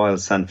these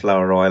oils,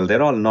 sunflower oil,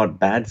 they're all not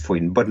bad for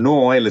you, but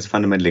no oil is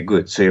fundamentally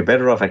good. So you're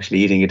better off actually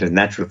eating it as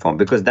natural form,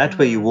 because that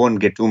way you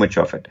won't get too much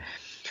of it.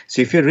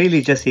 So if you're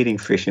really just eating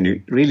fish and you're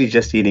really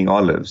just eating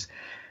olives,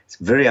 it's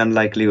very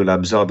unlikely you'll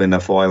absorb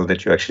enough oil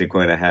that you're actually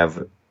going to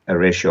have a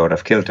ratio out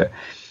of kilter.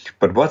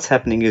 But what's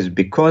happening is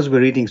because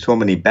we're eating so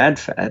many bad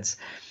fats,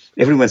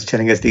 everyone's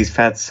telling us these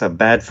fats are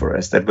bad for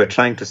us, that we're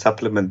trying to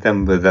supplement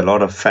them with a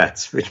lot of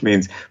fats, which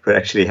means we're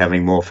actually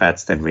having more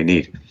fats than we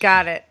need.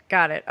 Got it.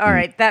 All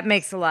right. That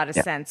makes a lot of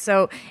sense.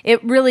 So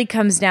it really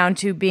comes down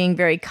to being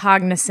very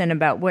cognizant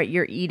about what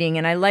you're eating.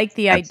 And I like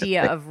the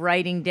idea of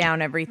writing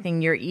down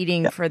everything you're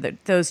eating for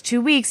those 2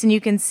 weeks. And you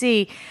can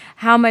see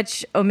how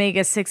much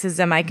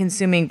omega-6s am I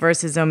consuming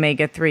versus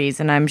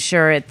omega-3s. And I'm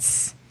sure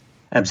it's...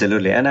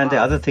 Absolutely. And the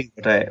other thing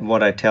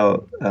what I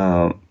tell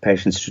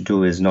patients to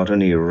do is not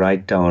only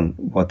write down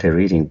what they're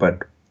eating,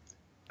 but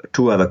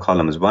 2 other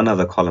columns. One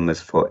other column is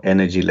for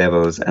energy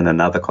levels and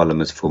another column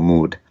is for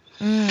mood.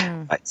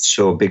 Right.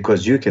 So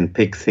because you can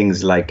pick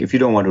things like, if you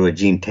don't want to do a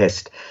gene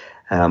test,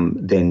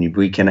 then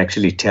we can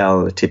actually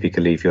tell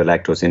typically if you're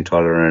lactose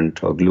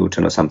intolerant or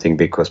gluten or something,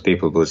 because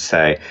people will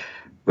say,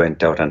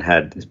 went out and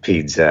had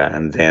pizza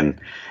and then,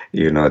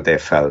 they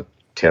felt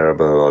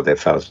terrible or they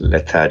felt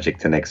lethargic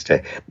the next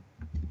day.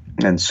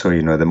 And so,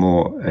 the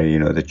more,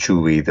 the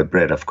chewy the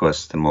bread, of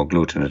course, the more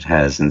gluten it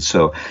has. And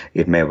so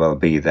it may well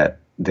be that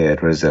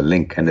there is a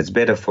link and it's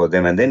better for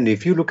them. And then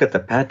if you look at the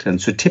pattern,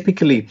 so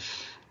typically,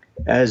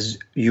 as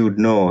you'd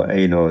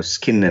know,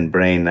 skin and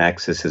brain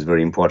axis is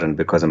very important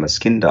because I'm a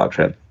skin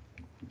doctor.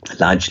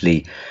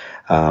 Largely,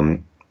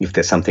 if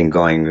there's something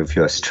going, if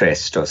you're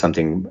stressed or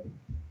something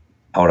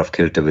out of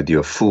kilter with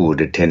your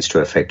food, it tends to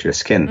affect your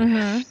skin.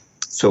 Mm-hmm.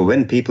 So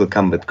when people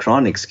come with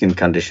chronic skin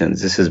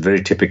conditions, this is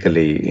very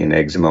typically in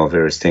eczema or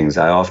various things,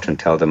 I often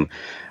tell them,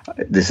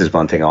 this is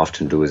one thing I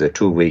often do, is a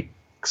 2-week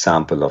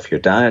sample of your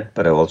diet,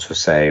 but I also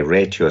say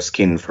rate your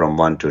skin from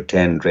 1 to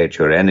 10, rate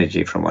your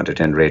energy from 1 to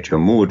 10, rate your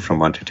mood from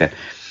 1 to 10.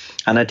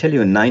 And I tell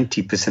you,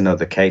 90% of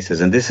the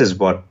cases, and this is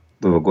what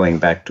we were going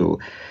back to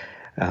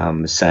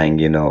saying,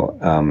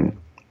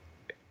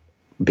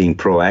 being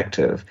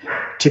proactive.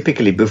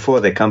 Typically, before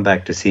they come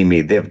back to see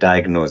me, they've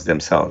diagnosed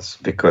themselves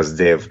because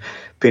they've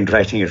been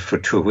writing it for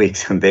 2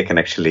 weeks and they can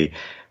actually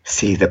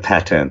see the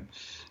pattern.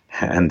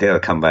 And they'll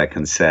come back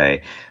and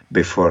say,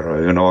 before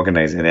even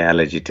organizing an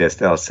allergy test,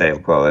 they'll say,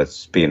 well,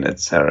 it's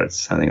peanuts or it's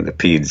something, the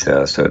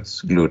pizza, so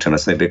it's gluten or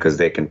something, because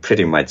they can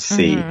pretty much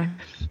see.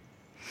 Mm-hmm.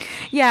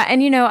 Yeah,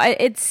 and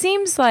it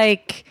seems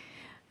like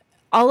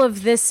all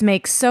of this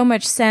makes so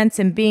much sense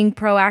in being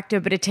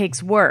proactive, but it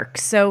takes work.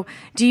 So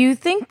do you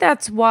think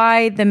that's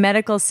why the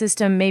medical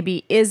system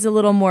maybe is a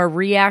little more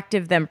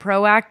reactive than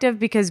proactive?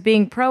 Because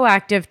being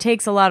proactive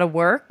takes a lot of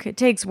work. It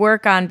takes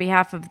work on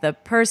behalf of the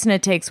person.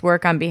 It takes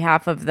work on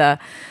behalf of the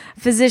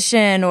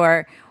physician,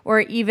 or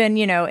even,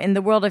 in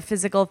the world of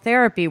physical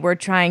therapy, we're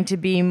trying to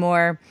be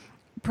more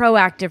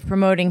proactive,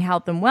 promoting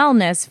health and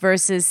wellness,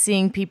 versus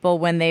seeing people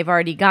when they've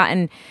already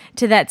gotten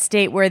to that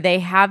state where they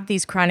have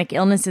these chronic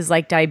illnesses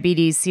like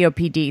diabetes,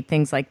 COPD,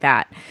 things like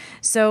that.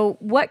 So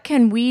what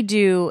can we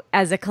do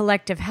as a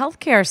collective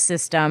healthcare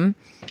system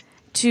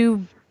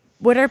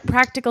what are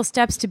practical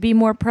steps to be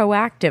more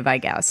proactive, I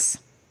guess?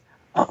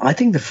 I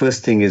think the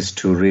first thing is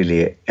to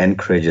really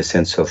encourage a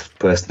sense of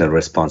personal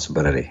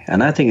responsibility.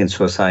 And I think in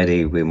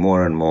society, we're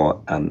more and more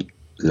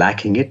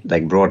lacking it.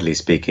 Like, broadly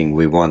speaking,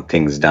 we want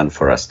things done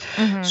for us.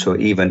 Mm-hmm. So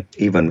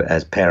even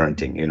as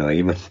parenting,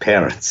 even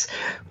parents,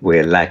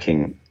 we're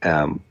lacking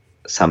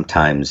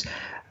sometimes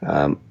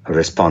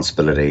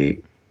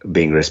responsibility,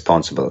 being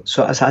responsible.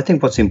 So I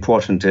think what's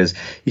important is,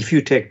 if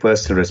you take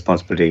personal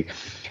responsibility,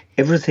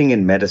 everything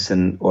in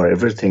medicine or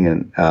everything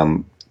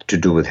in to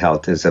do with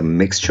health is a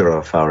mixture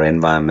of our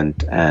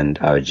environment and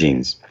our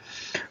genes,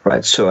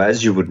 right? So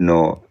as you would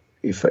know,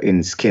 if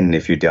in skin,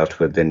 if you dealt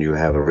with, then you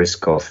have a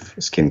risk of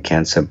skin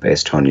cancer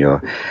based on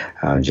your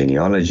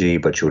genealogy,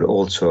 but you would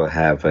also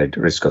have a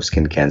risk of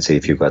skin cancer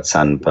if you got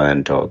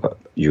sunburnt or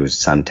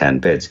used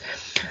suntan beds.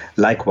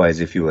 Likewise,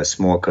 if you were a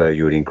smoker,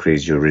 you would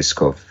increase your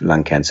risk of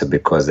lung cancer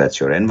because that's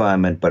your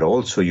environment, but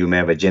also you may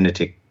have a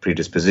genetic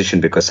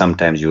predisposition because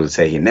sometimes you will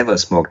say he never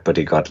smoked, but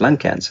he got lung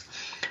cancer.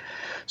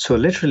 So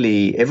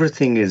literally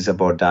everything is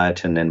about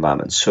diet and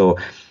environment. So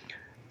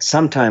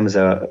sometimes,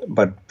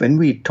 but when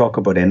we talk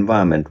about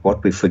environment,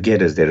 what we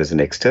forget is there is an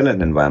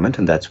external environment,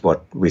 and that's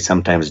what we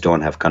sometimes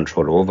don't have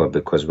control over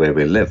because where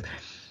we live.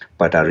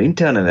 But our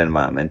internal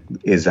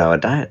environment is our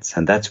diets,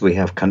 and that's we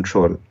have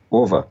control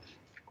over.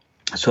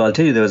 So I'll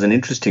tell you, there was an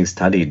interesting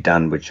study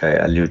done, which I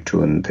allude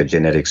to in the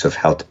Genetics of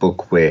Health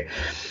book, where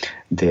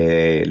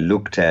they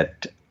looked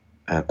at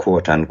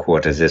quote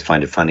unquote, as I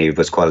find it funny, it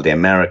was called the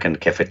American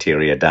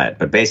cafeteria diet,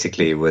 but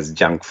basically it was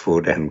junk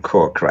food and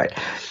Coke, right?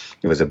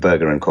 It was a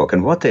burger and Coke.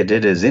 And what they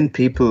did is, in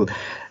people,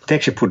 they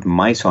actually put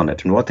mice on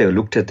it, and what they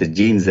looked at the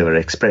genes they were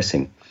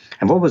expressing.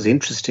 And what was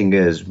interesting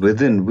is,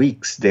 within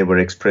weeks, they were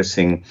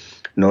expressing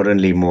not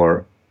only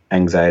more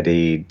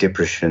anxiety,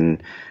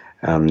 depression,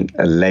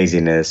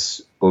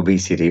 laziness,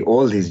 obesity,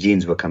 all these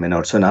genes were coming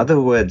out. So in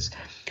other words,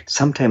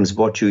 sometimes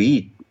what you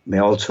eat may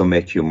also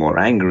make you more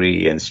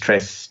angry and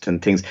stressed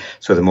and things.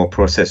 So the more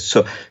processed.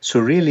 So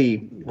really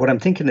what I'm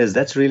thinking is,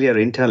 that's really our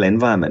internal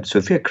environment. So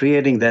if we're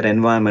creating that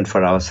environment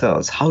for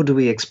ourselves, how do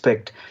we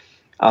expect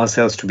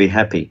ourselves to be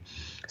happy?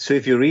 So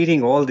if you're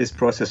eating all this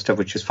processed stuff,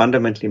 which is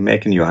fundamentally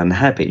making you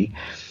unhappy,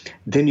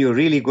 then you're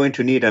really going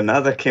to need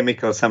another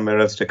chemical somewhere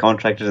else to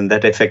counteract it, and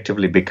that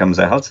effectively becomes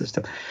a health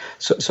system.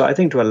 So I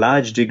think to a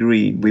large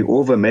degree, we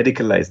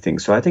over-medicalize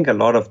things. So I think a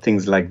lot of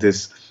things like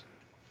this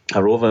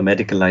are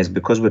over-medicalized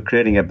because we're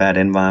creating a bad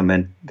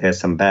environment. There's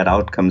some bad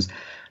outcomes,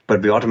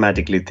 but we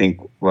automatically think,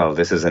 well,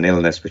 this is an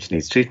illness which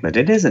needs treatment.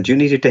 It isn't. You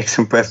need to take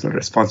some personal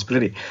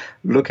responsibility.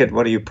 Look at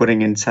what are you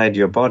putting inside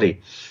your body.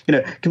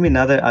 I'll give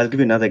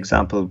you another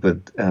example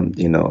with,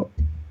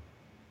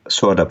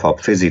 soda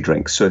pop, fizzy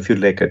drinks. So if you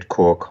look at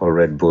Coke or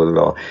Red Bull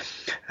or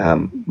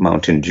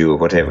Mountain Dew or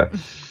whatever.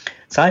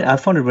 So I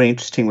found it very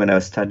interesting when I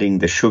was studying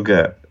the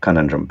sugar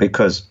conundrum,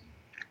 because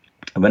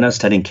when I was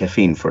studying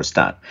caffeine for a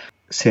start,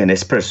 say an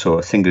espresso,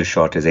 a single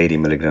shot is 80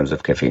 milligrams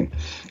of caffeine.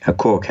 A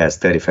Coke has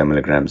 35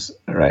 milligrams,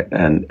 right?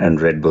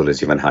 And Red Bull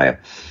is even higher.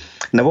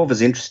 Now, what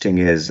was interesting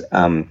is,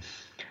 I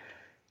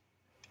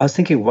was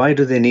thinking, why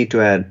do they need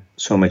to add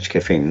so much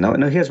caffeine?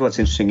 Now here's what's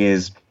interesting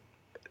is,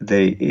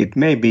 it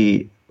may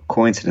be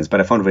coincidence, but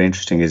I found very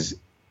interesting is,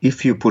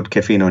 if you put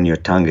caffeine on your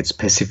tongue, it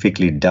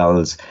specifically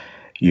dulls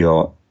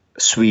your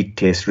sweet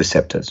taste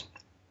receptors.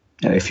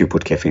 If you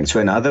put caffeine.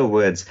 So in other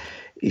words,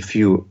 if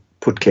you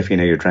put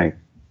caffeine or you drank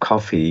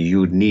coffee,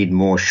 you need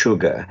more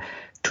sugar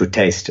to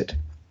taste it,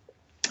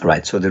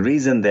 right? So the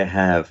reason they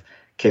have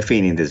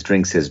caffeine in these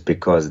drinks is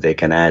because they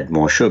can add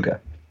more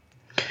sugar.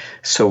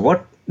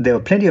 So there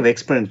were plenty of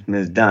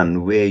experiments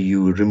done where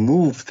you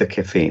remove the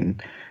caffeine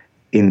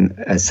in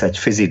such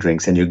fizzy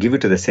drinks and you give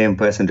it to the same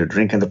person to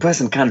drink, and the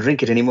person can't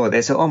drink it anymore.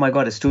 They say, oh my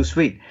God, it's too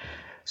sweet.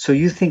 So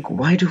you think,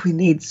 why do we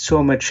need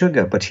so much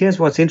sugar? But here's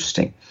what's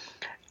interesting.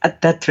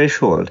 At that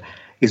threshold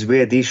is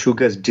where these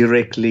sugars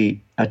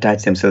directly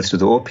attach themselves to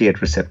the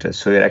opiate receptors.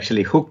 So you're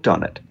actually hooked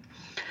on it.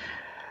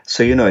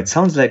 So, it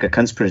sounds like a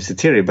conspiracy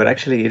theory, but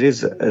actually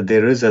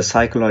there is a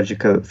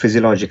psychological,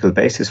 physiological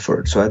basis for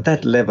it. So at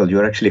that level,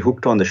 you're actually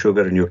hooked on the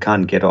sugar and you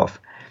can't get off.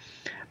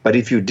 But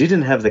if you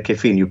didn't have the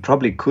caffeine, you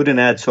probably couldn't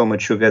add so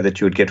much sugar that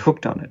you would get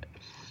hooked on it.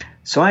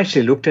 So I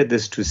actually looked at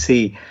this to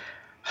see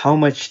how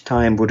much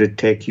time would it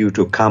take you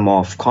to come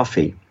off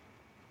coffee.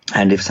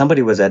 And if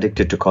somebody was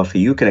addicted to coffee,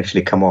 you can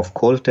actually come off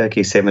cold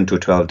turkey 7 to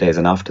 12 days,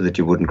 and after that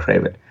you wouldn't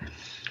crave it.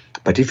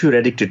 But if you're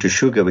addicted to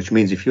sugar, which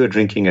means if you're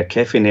drinking a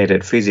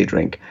caffeinated fizzy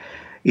drink,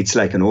 it's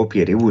like an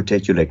opiate. It would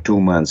take you like 2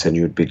 months and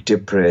you'd be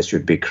depressed,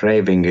 you'd be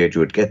craving it, you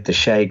would get the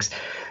shakes,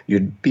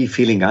 you'd be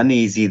feeling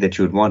uneasy that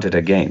you'd want it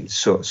again.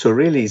 So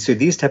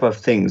these type of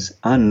things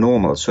are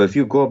normal. So if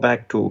you go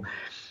back to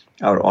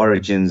our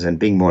origins and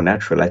being more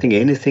natural, I think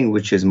anything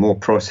which is more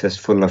processed,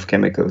 full of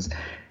chemicals,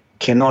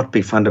 cannot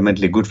be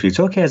fundamentally good for you. It's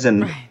okay as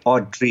an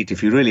odd treat.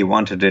 If you really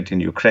wanted it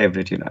and you craved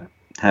it,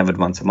 have it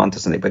once a month or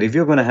something. But if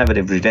you're going to have it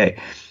every day,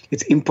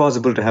 it's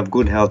impossible to have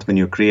good health when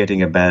you're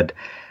creating a bad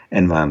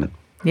environment.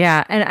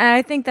 Yeah, and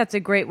I think that's a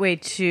great way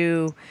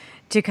to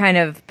kind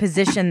of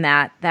position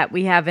that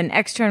we have an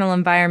external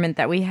environment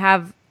that we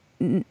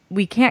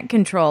can't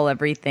control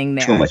everything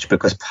there. Too much,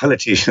 because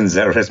politicians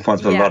are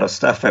responsible for a lot of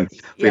stuff, and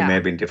we may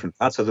be in different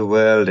parts of the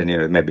world,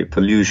 and maybe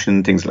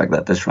pollution, things like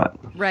that. That's right.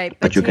 Right.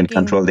 But you can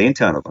control the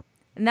internal one.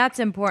 And that's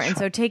important.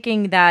 So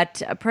taking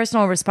that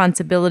personal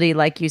responsibility,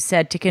 like you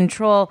said, to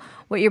control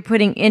what you're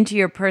putting into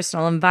your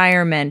personal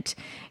environment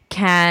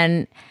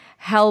can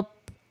help,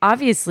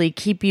 obviously,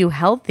 keep you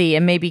healthy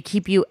and maybe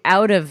keep you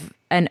out of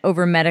an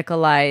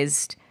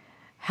over-medicalized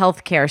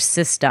healthcare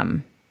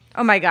system.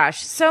 Oh my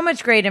gosh, so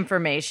much great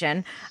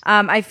information.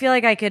 I feel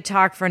like I could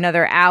talk for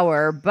another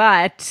hour,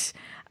 but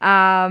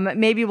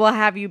maybe we'll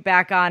have you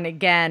back on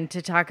again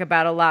to talk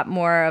about a lot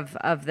more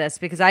of this,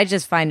 because I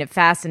just find it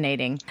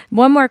fascinating.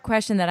 One more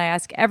question that I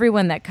ask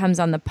everyone that comes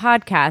on the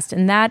podcast,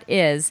 and that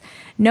is,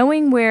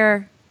 knowing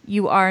where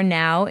you are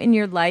now in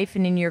your life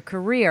and in your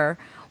career,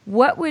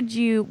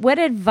 what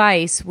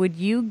advice would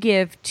you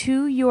give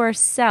to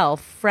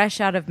yourself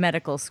fresh out of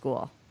medical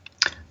school?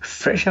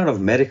 Fresh out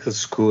of medical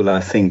school, I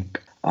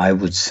think I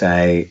would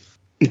say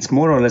it's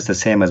more or less the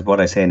same as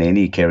what I say in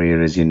any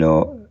career is,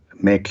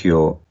 make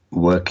your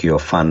work your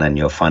fun and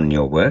your fun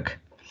your work.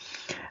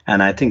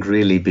 And I think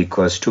really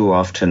because too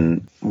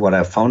often what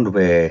I've found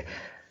where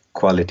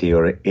quality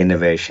or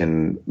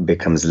innovation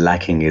becomes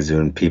lacking is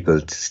when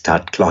people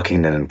start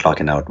clocking in and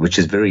clocking out, which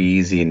is very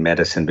easy in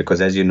medicine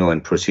because, as you know,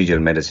 in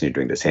procedural medicine, you're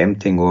doing the same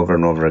thing over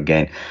and over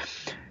again.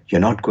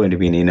 You're not going to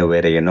be an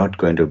innovator. You're not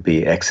going to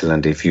be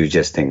excellent if you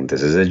just think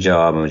this is a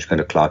job. I'm just going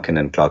to clock in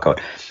and clock out.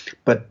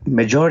 But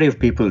majority of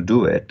people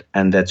do it,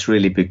 and that's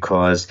really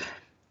because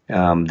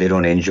they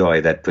don't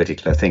enjoy that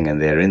particular thing,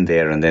 and they're in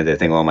there, and then they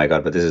think, oh my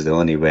God, but this is the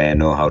only way I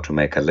know how to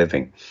make a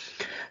living.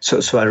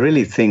 So I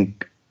really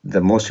think the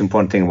most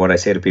important thing, what I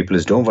say to people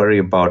is don't worry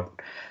about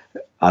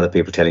other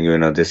people telling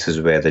you, this is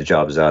where the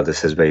jobs are,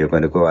 this is where you're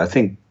going to go. I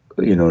think,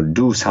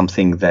 do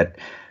something that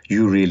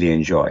you really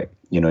enjoy.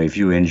 If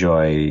you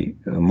enjoy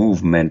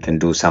movement,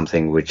 and do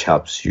something which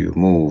helps you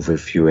move.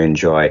 If you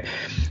enjoy,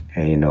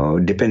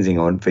 depending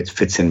on if it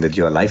fits in with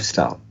your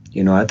lifestyle.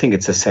 I think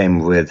it's the same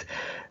with,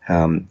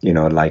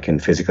 like in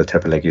physical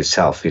therapy, like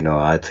yourself.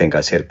 I think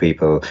I say to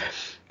people,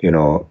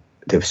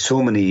 there's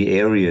so many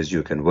areas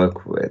you can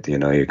work with.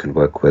 You can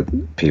work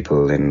with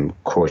people in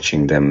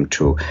coaching them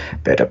to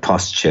better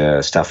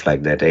posture, stuff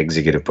like that,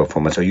 executive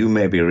performance. Or you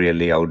may be a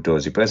really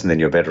outdoorsy person, then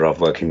you're better off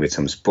working with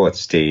some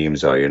sports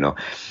teams or,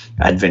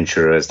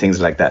 adventurers, things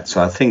like that.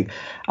 So I think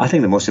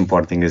the most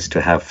important thing is to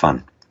have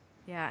fun.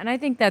 Yeah, and I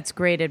think that's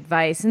great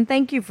advice. And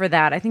thank you for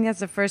that. I think that's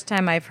the first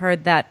time I've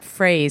heard that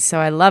phrase, so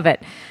I love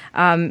it.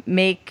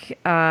 Make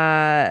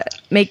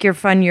your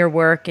fun your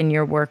work and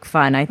your work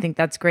fun. I think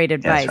that's great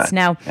advice. Right.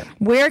 Now,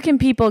 where can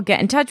people get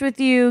in touch with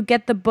you,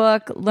 get the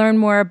book, learn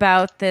more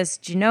about this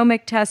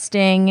genomic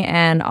testing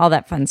and all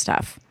that fun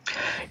stuff?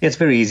 It's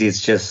very easy.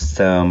 It's just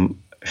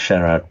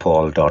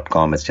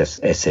sharadpaul.com. It's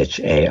just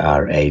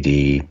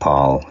SHARAD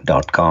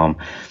Paul.com.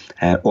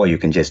 Or you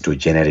can just do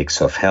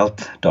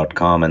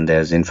geneticsofhealth.com, and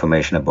there's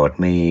information about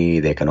me.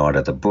 They can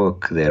order the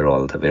book. There are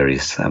all the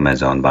various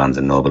Amazon, Barnes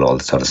 & Noble, all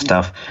that sort of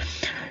stuff.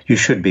 You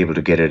should be able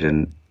to get it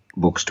in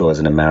bookstores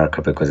in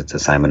America because it's a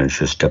Simon &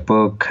 Schuster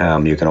book.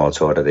 You can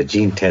also order the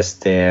gene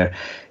test there.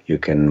 You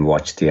can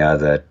watch the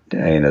other,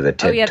 the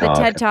TED Talk.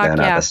 The TED Talk,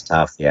 and other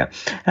stuff,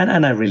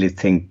 And I really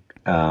think,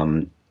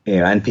 and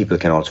people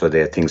can also,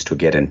 there are things to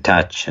get in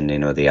touch, and,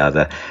 the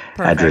other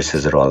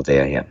addresses are all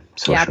there,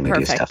 social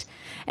media stuff.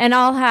 And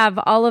I'll have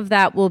all of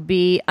that will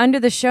be under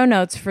the show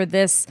notes for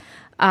this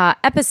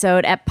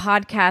episode at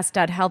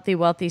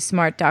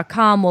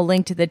podcast.healthywealthysmart.com. We'll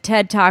link to the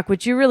TED Talk,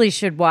 which you really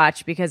should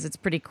watch because it's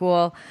pretty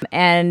cool,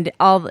 and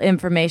all the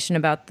information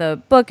about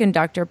the book and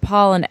Dr.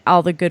 Paul and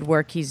all the good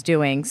work he's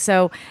doing.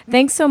 So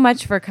thanks so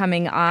much for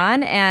coming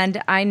on,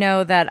 and I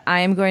know that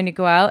I am going to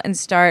go out and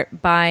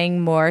start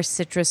buying more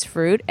citrus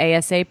fruit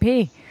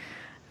ASAP.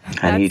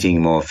 And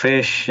eating more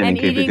fish, and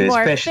because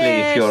especially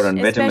if you're on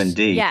vitamin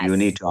D, yes. you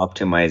need to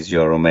optimize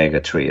your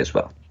omega-3 as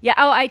well. Yeah.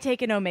 Oh, I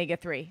take an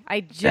omega-3.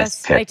 I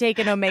take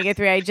an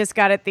omega-3. I just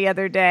got it the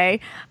other day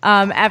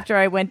after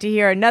I went to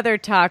hear another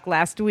talk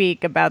last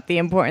week about the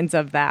importance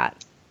of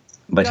that.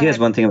 But here's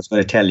one thing I was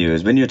going to tell you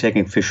is when you're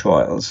taking fish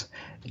oils,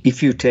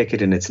 if you take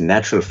it in its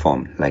natural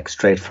form, like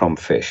straight from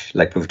fish,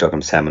 like we've talked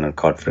about salmon and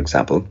cod, for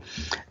example,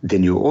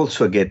 then you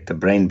also get the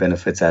brain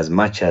benefits as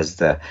much as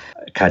the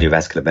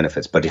cardiovascular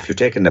benefits. But if you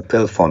take it in the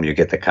pill form, you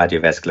get the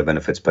cardiovascular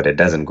benefits, but it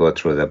doesn't go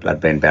through the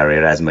blood-brain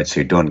barrier as much, so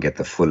you don't get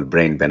the full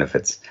brain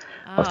benefits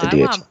of the DHA.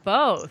 I want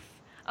both.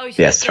 Oh,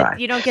 right.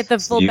 You don't get the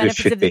full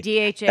benefits of the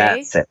DHA?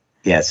 That's it.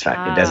 Yes,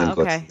 right. It doesn't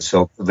go through.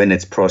 So when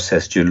it's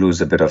processed, you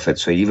lose a bit of it.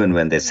 So even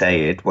when they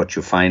say it, what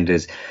you find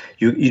is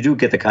you do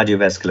get the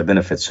cardiovascular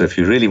benefits. So if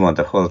you really want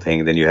the whole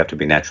thing, then you have to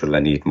be natural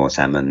and eat more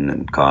salmon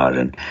and cod.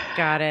 And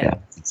got it.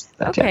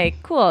 Yeah,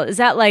 cool. Is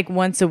that like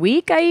once a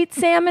week I eat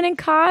salmon and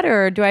cod,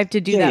 or do I have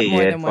to do that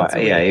more than once a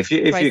week? Yeah, if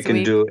you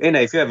can do,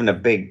 if you're having a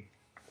big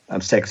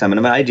steak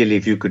salmon, ideally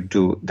if you could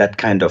do that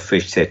kind of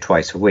fish, say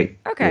twice a week,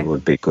 it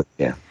would be good.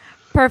 Yeah.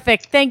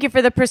 Perfect. Thank you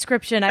for the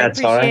prescription. I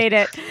appreciate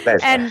it.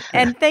 Pleasure.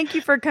 And thank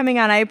you for coming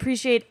on. I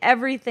appreciate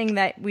everything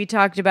that we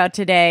talked about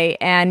today.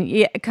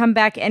 And come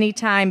back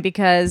anytime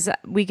because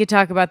we could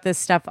talk about this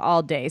stuff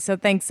all day. So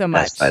thanks so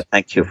much. That's right.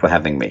 Thank you for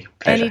having me.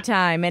 Pleasure.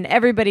 Anytime. And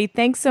everybody,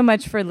 thanks so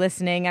much for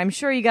listening. I'm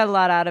sure you got a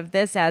lot out of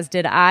this, as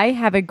did I.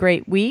 Have a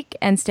great week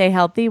and stay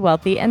healthy,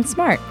 wealthy, and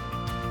smart.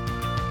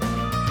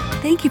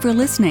 Thank you for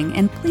listening,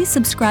 and please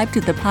subscribe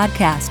to the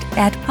podcast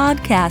at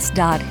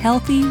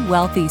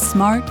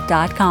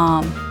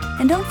podcast.healthywealthysmart.com.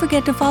 And don't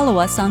forget to follow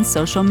us on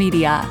social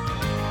media.